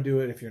don't want to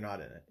do it if you're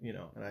not in it,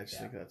 and I just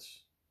think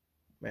that's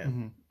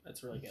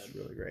that's really good. It's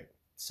really great.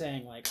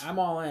 Saying like, I'm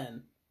all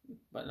in,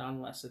 but not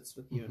unless it's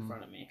with you in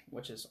front of me,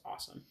 which is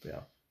awesome.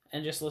 Yeah.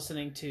 And just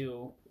listening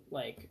to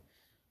like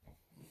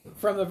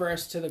from the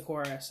verse to the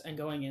chorus and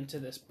going into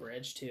this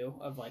bridge too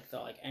of like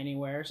the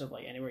anywheres of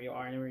like anywhere you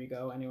are, anywhere you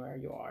go, anywhere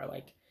you are,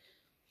 like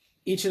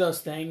each of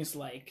those things,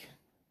 like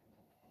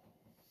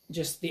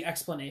just the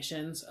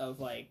explanations of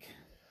like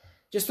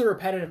just the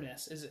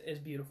repetitiveness is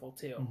beautiful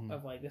too. Mm-hmm.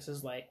 Of like, this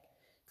is like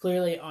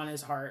clearly on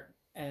his heart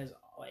and is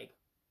like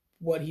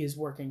what he is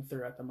working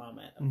through at the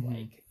moment of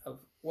like of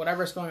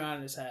whatever's going on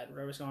in his head,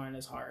 whatever's going on in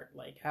his heart,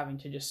 like having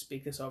to just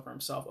speak this over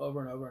himself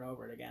over and over and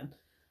over again,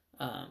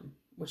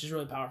 which is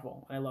really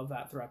powerful. And I love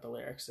that throughout the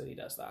lyrics that he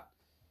does that.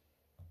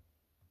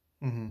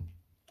 Mm-hmm.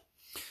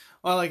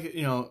 Well, like,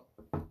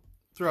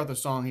 throughout the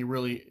song, he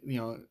really,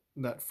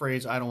 that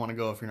phrase, I don't want to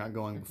go if you're not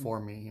going before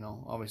me,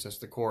 obviously that's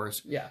the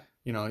chorus. Yeah.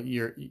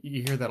 You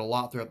hear that a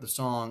lot throughout the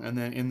song. And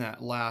then in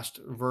that last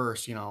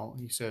verse, he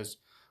says,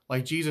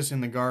 like Jesus in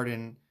the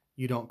garden,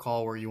 you don't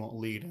call where you won't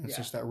lead. And it's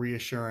just that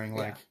reassuring,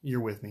 like,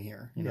 you're with me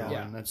here,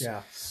 and that's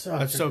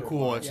so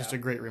cool. Point. It's just a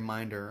great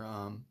reminder.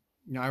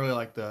 I really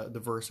like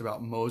the verse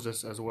about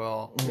Moses as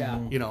well. Yeah.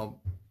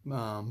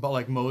 But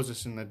like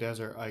Moses in the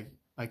desert,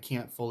 I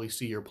can't fully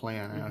see your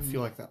plan. And I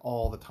feel like that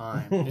all the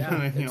time.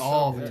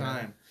 All the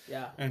time.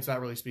 Yeah. And so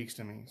that really speaks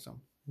to me. So.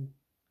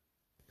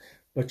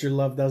 But your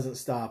love doesn't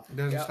stop. It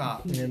doesn't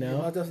stop. Your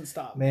love doesn't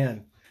stop.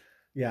 Man.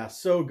 Yeah,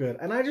 so good.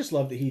 And I just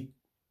love that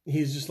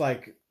he's just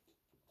like,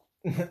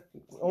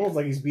 almost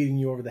like he's beating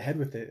you over the head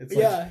with it. It's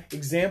like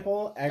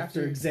example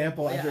after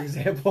example after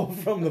example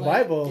from the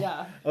Bible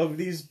of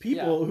these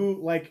people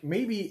who like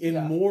maybe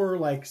in more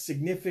like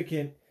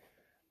significant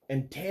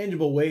and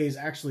tangible ways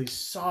actually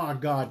saw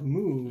God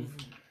move,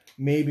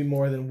 maybe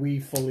more than we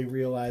fully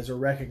realize or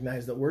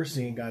recognize that we're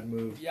seeing God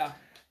move. Yeah.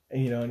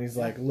 And, you know, and he's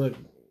like, look,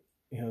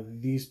 you know,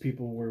 these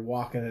people were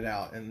walking it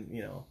out, and,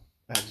 you know,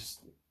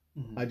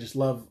 I just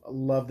love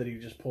that he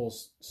just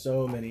pulls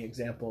so many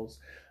examples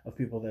of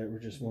people that were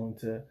just willing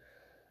to,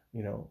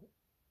 you know,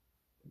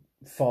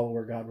 follow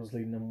where God was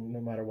leading them,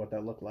 no matter what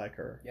that looked like,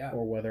 or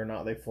whether or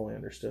not they fully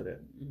understood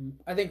it.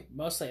 I think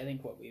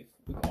what we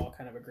all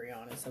kind of agree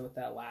on is that with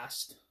that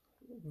last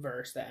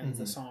verse that ends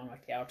the song,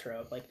 like the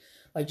outro,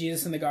 like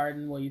Jesus in the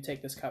garden, will you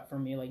take this cup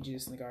from me? Like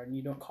Jesus in the garden,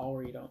 you don't call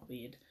where you don't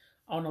lead.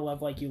 I want to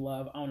love like you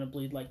love. I want to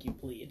bleed like you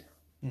bleed.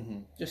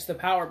 Just the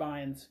power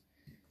behind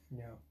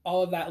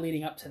all of that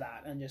leading up to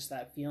that, and just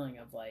that feeling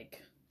of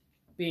like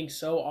being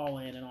so all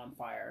in and on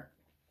fire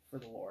for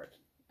the Lord,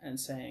 and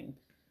saying,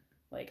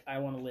 like, I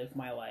want to live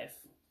my life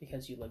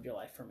because you lived your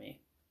life for me.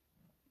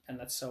 And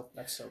that's so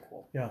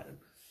cool. Yeah.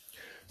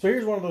 So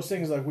here's one of those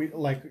things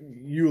like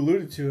you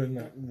alluded to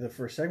in the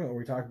first segment where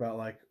we talked about,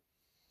 like,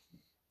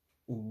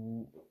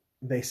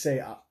 they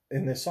say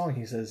in this song,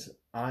 he says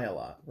I a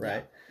lot,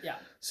 right? Yeah.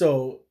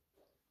 So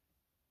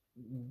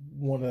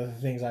one of the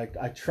things I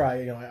try,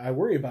 you know, I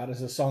worry about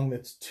is a song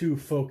that's too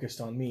focused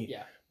on me.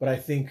 Yeah. But I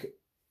think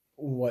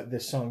what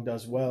this song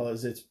does well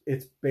is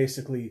it's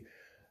basically,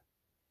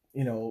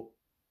 you know,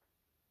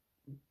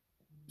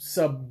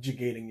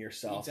 subjugating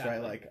yourself,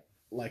 right?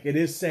 Like it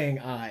is saying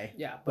I.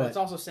 Yeah, but it's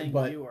also saying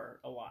you are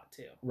a lot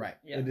too. Right.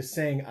 Yeah. It is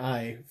saying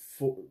I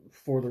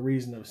for the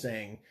reason of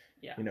saying,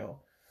 you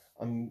know,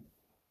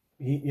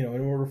 you know,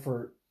 in order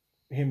for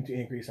him to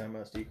increase, I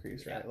must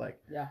decrease, right?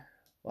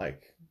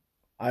 Like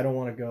I don't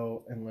want to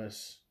go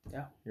unless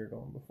you're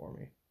going before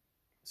me.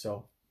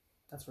 So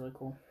that's really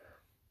cool.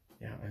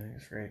 Yeah, I think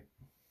it's great.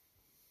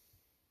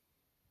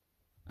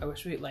 I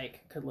wish we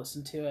could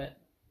listen to it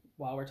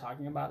while we're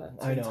talking about it.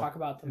 So I we know. talk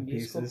about the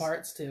musical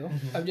parts too.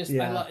 I'm just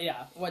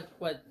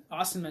what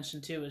Austin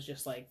mentioned too is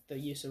just like the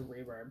use of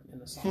reverb in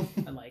the song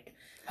and like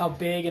how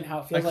big and how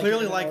it feels. I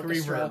clearly like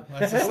reverb.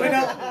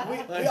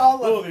 We all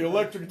love the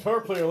electric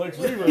guitar player likes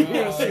reverb. You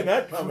haven't seen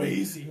that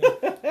crazy.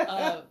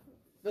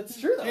 That's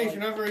true though. Hey, if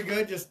you're not very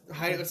good, just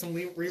hide it with some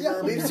reverb.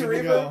 Yeah, leave some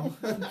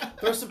reverb.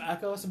 Throw some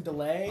echo, some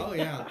delay. Oh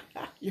yeah,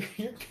 you're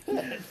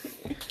good.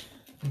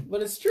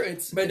 But it's true.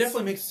 But it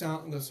definitely makes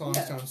the song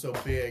sound so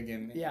big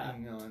and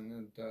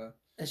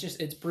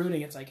it's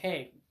brooding. It's like,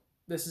 hey,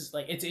 this is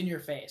like it's in your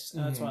face.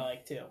 And that's what I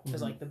like too.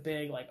 Because like the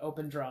big like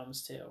open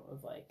drums too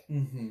of like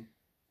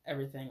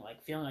everything,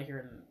 like feeling like you're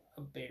in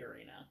a big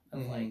arena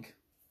of like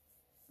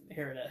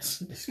here it is.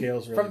 The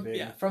scale's really big.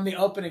 Yeah, from the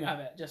opening of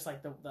it, just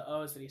like the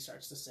O's that he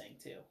starts to sing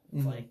too.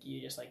 It's like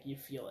you just like you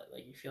feel it.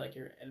 Like you feel like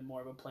you're in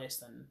more of a place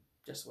than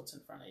just what's in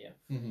front of you.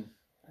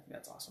 I think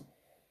that's awesome.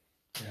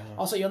 Yeah.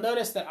 Also, you'll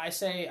notice that I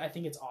say I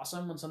think it's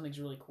awesome when something's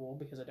really cool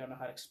because I don't know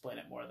how to explain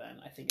it more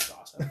than I think it's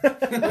awesome.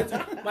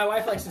 My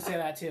wife likes to say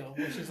that too.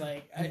 Where she's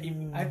like,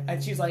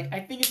 she's like,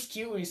 I think it's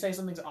cute when you say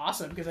something's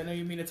awesome because I know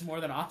you mean it's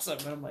more than awesome.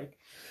 And I'm like,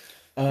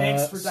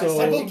 thanks for dissecting.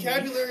 My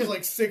vocabulary is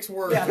like 6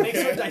 words. Yeah,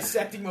 thanks for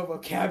dissecting my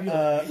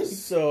vocabulary.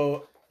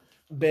 So,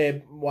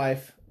 babe,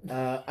 wife.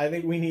 I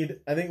think we need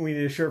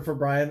a shirt for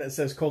Brian that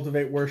says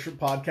 "Cultivate Worship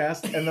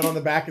Podcast," and then on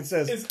the back it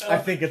says, "I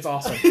think it's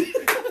awesome."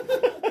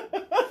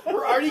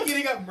 Already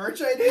getting up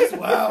merch ideas.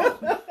 Wow,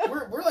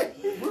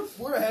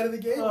 we're ahead of the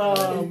game.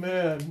 Oh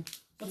man,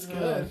 that's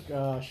good.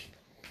 Gosh.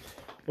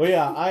 Well,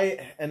 yeah,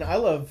 I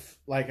love,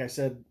 like I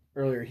said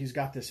earlier, he's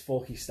got this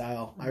folky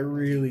style. I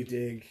really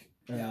dig,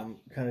 kind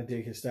of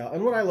dig his style.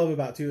 And what I love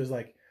about too is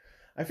like,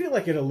 I feel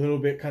like it a little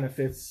bit kind of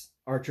fits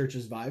our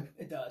church's vibe.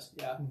 It does,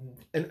 yeah.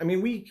 And I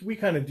mean, we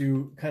kind of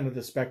do kind of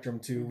the spectrum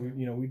too.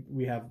 You know,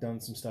 we have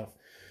done some stuff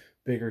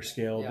bigger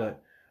scale,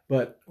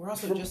 but we're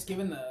also just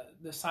given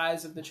the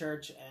size of the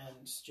church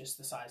and just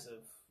the size of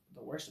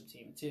the worship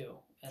team too,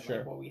 and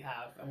like what we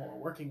have and what we're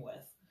working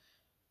with.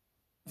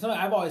 Something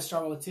I've always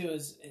struggled with too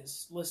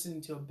is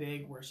listening to a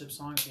big worship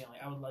song and being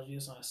like, I would love to do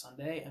this on a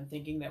Sunday, and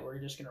thinking that we're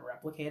just going to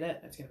replicate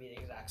it. It's going to be the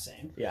exact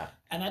same. Yeah.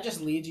 And that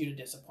just leads you to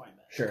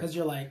disappointment. Sure. Because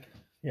you're like,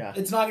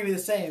 it's not going to be the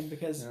same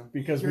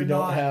because we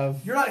don't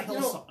have... You're not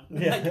Hillsong.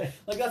 Yeah.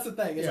 Like that's the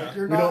thing. It's like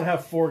we don't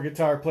have 4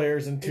 guitar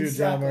players and 2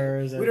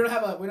 drummers. And... We don't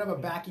have a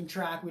backing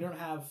track. We don't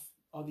have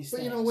all these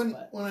things. But you know,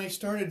 when I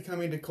started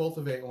coming to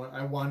Cultivate, when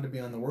I wanted to be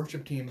on the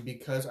worship team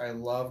because I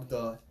loved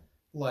the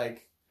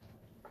like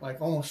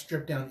almost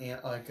stripped down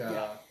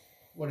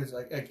what is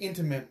it, like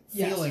intimate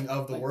feeling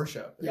of the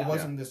worship. It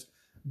wasn't this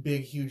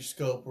big huge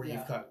scope where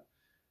you've got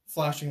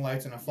flashing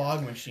lights and a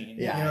fog machine.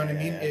 You know what I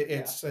mean?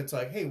 It's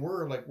like, hey,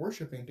 we're like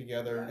worshiping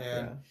together,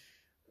 and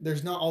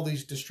there's not all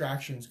these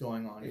distractions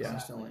going on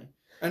constantly,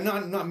 and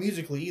not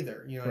musically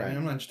either. You know what I mean?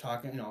 I'm not just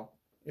talking. You know,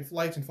 if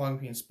lights and fog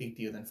machines speak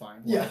to you, then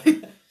fine.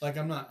 Like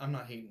I'm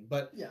not hating,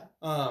 but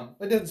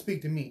it doesn't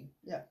speak to me.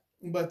 Yeah.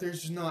 But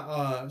there's just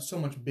not so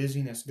much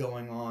busyness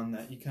going on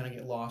that you kind of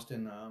get lost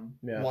in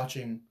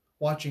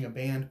watching a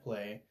band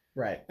play.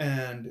 Right.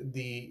 And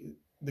the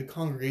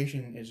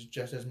congregation is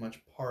just as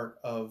much part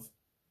of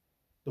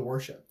the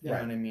worship. You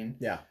know what I mean?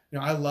 Yeah. You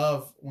know, I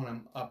love when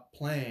I'm up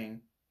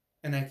playing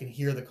and I can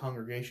hear the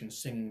congregation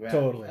singing back.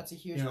 Totally. That's a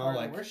huge part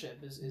of worship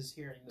is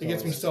hearing. It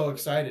gets me so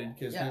excited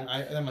because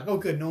I'm like, oh,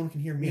 good, no one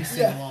can hear me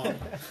sing along.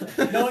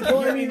 No one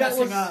can hear me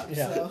messing up.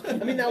 Yeah. So. I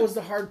mean, that was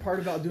the hard part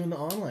about doing the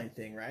online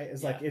thing, right?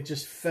 It's like it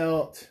just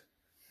felt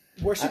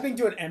worshiping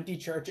to an empty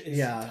church is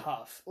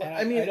tough.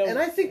 And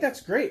I think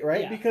that's great,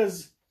 right? Yeah.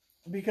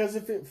 Because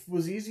if it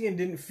was easy and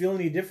didn't feel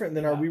any different,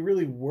 then are we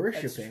really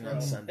worshiping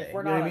on Sunday? If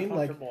we're not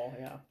uncomfortable,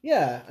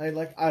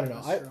 I don't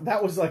know.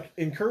 That was like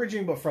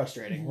encouraging but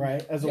frustrating,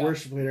 right? As a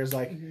worship leader, it's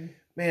like,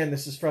 man,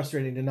 this is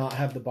frustrating to not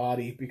have the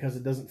body because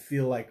it doesn't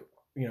feel like,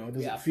 it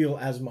doesn't feel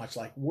as much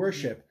like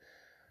worship,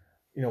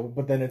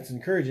 but then it's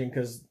encouraging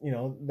because,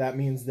 that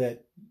means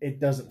that it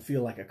doesn't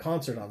feel like a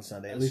concert on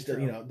Sunday. At least,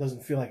 it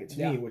doesn't feel like it's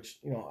me, which,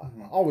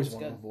 I always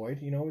want to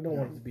avoid. We don't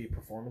want it to be a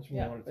performance. We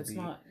want it to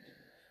be...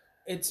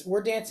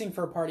 We're dancing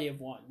for a party of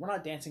one. We're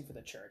not dancing for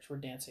the church. We're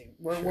dancing.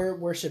 We're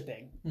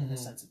worshiping in the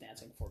sense of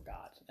dancing for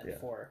God and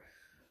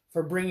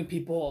for bringing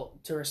people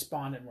to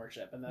respond in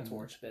worship, and that's what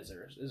worship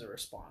is a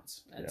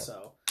response. And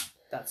so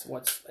that's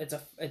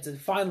it's a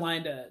fine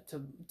line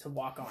to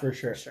walk on for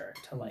sure.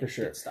 To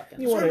get stuck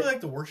in. It's sort of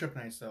like the worship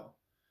nights though.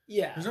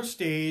 Yeah. There's no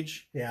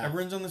stage. Yeah.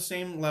 Everyone's on the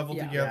same level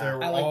together.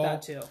 Yeah. I like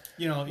that too.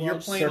 You're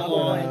playing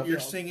along. You're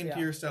singing to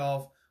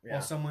yourself. While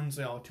someone's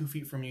 2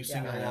 feet from you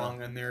singing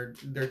along, and they're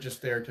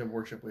just there to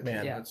worship with you.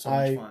 It's so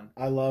much fun.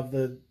 I love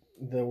the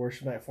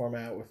worship night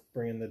format with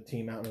bringing the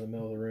team out into the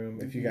middle of the room.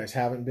 If you guys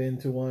haven't been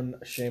to one,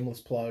 a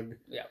shameless plug.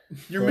 Yeah,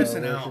 you're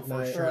missing out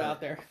for sure. Out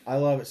there. I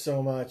love it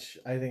so much.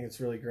 I think it's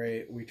really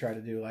great. We try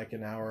to do like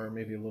an hour,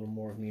 maybe a little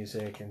more of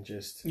music, and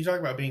just. You talk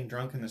about being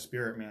drunk in the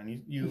spirit,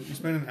 man. You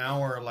spend an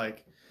hour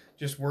like.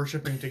 Just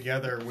worshiping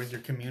together with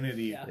your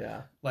community,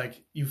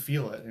 like you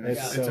feel it, and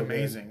it's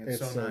amazing. It's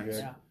so nice. Good.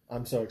 Yeah.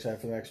 I'm so excited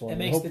for the next one. It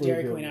makes the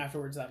Dairy Queen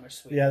afterwards that much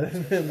sweeter. Yeah,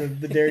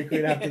 the Dairy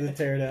Queen after the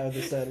tear down,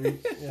 the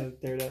sandwich,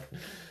 tear down.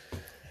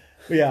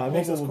 But yeah, I'm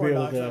hoping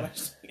we'll be able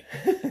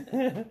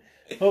to.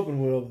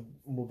 Hoping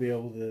we'll be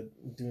able to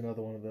do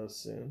another one of those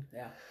soon.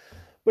 Yeah.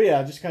 But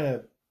yeah, just kind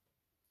of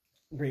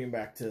bringing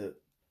back to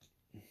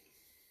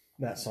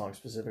that song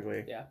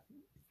specifically. Yeah.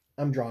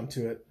 I'm drawn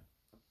to it.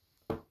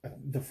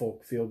 The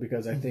folk feel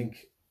because I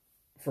think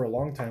for a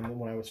long time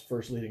when I was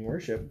first leading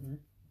worship,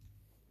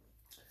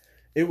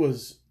 it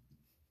was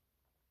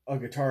a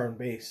guitar and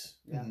bass.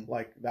 Yeah.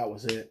 Like that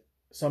was it.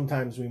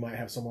 Sometimes we might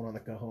have someone on the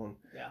cajon.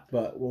 Yeah.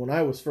 But when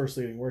I was first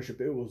leading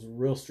worship, it was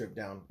real stripped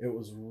down. It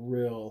was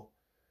real,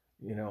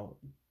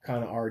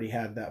 kind of already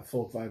had that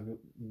folk vibe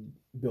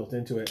built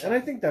into it. And I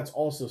think that's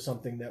also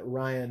something that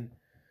Ryan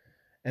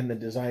and the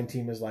design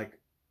team has like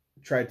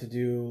tried to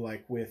do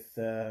like with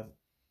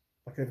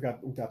like we've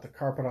got the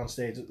carpet on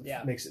stage.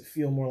 It makes it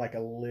feel more like a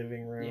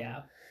living room.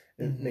 Yeah.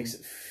 It makes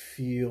it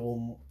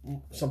feel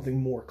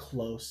something more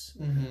close.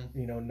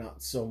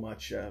 Not so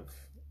much of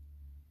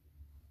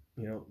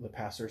the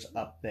pastor's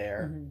up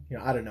there.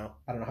 I don't know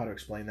how to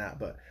explain that,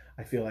 but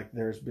I feel like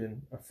there's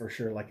been for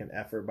sure like an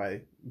effort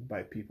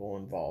by people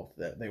involved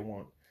that they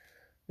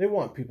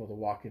want people to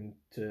walk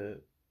into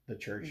the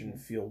church and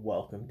feel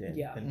welcomed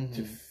in and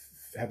to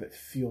have it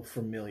feel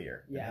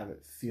familiar and have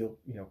it feel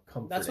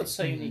comforting. That's what's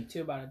so unique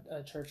too about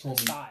a church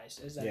this size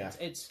is that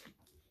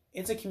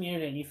it's a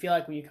community, and you feel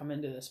like when you come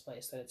into this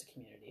place that it's a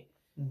community.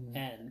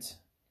 And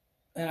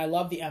I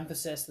love the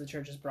emphasis the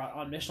church has brought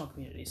on missional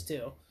communities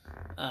too.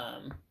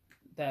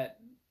 That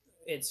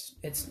it's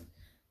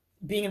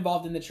being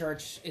involved in the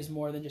church is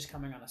more than just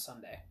coming on a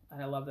Sunday,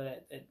 and I love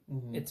that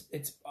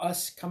it's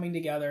us coming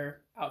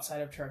together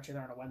outside of church either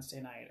on a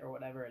Wednesday night or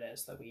whatever it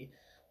is that we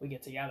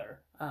get together,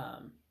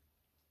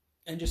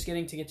 and just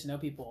getting to get to know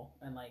people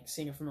and like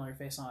seeing a familiar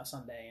face on a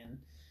Sunday and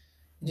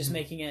just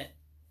making it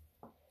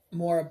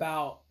more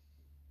about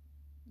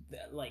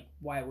like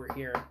why we're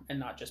here and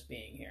not just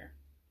being here.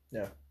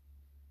 Yeah,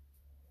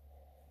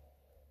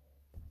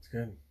 it's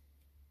good.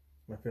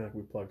 I feel like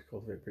we plugged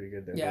Cultivate pretty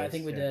good there. Yeah, boys. I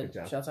think we did.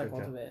 Shouts out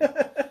Cultivate.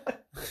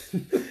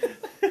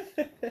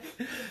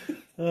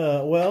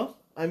 Well,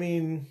 I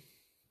mean,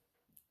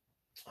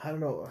 I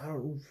don't know. I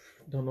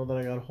don't know that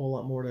I got a whole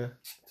lot more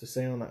to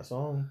say on that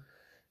song.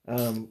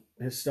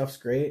 His stuff's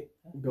great.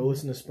 Go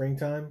listen to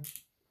Springtime.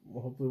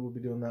 Well, hopefully we'll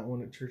be doing that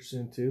one at church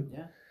soon too.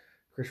 Yeah.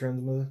 Chris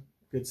Renzema,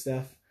 good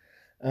stuff.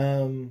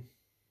 So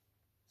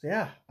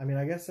yeah, I mean,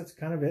 I guess that's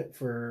kind of it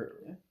for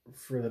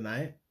the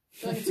night.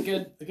 I think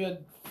it's a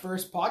good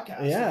first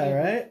podcast. Yeah,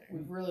 right.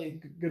 We've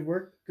really good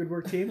work,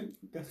 team.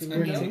 Good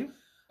work, team.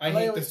 I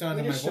hate the sound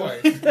of my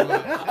voice.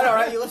 I know,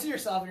 right? You listen to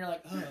yourself and you're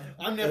like, oh.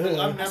 I'm never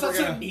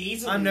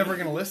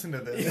gonna listen to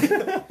this.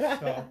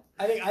 So.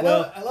 I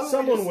love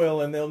someone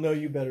will, and they'll know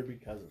you better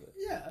because of it.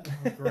 Yeah.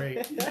 Oh,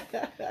 great.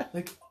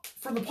 Like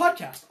from the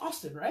podcast,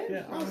 Austin, right?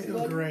 Yeah.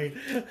 Oh, great.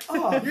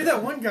 Oh, you're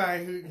that one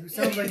guy who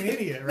sounds like an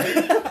idiot, right?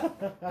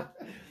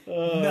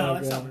 No,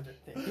 that's not what I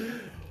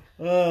think.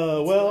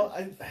 Well,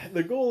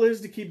 the goal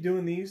is to keep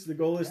doing these. The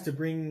goal is to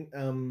bring,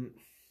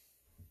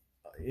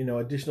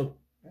 additional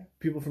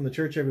people from the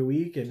church every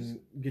week and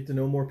get to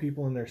know more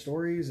people and their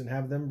stories and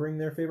have them bring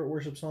their favorite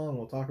worship song.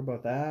 We'll talk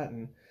about that.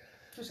 And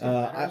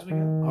I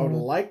would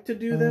like to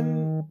do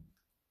them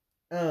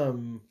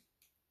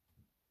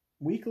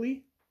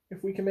weekly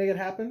if we can make it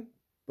happen,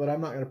 but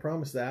I'm not going to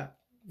promise that.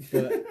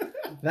 But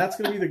that's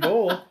going to be the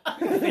goal.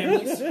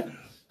 Families.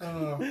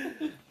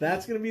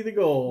 That's going to be the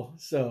goal.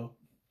 So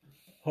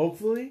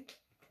hopefully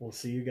we'll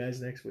see you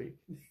guys next week.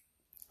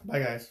 Bye,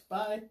 guys.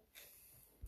 Bye.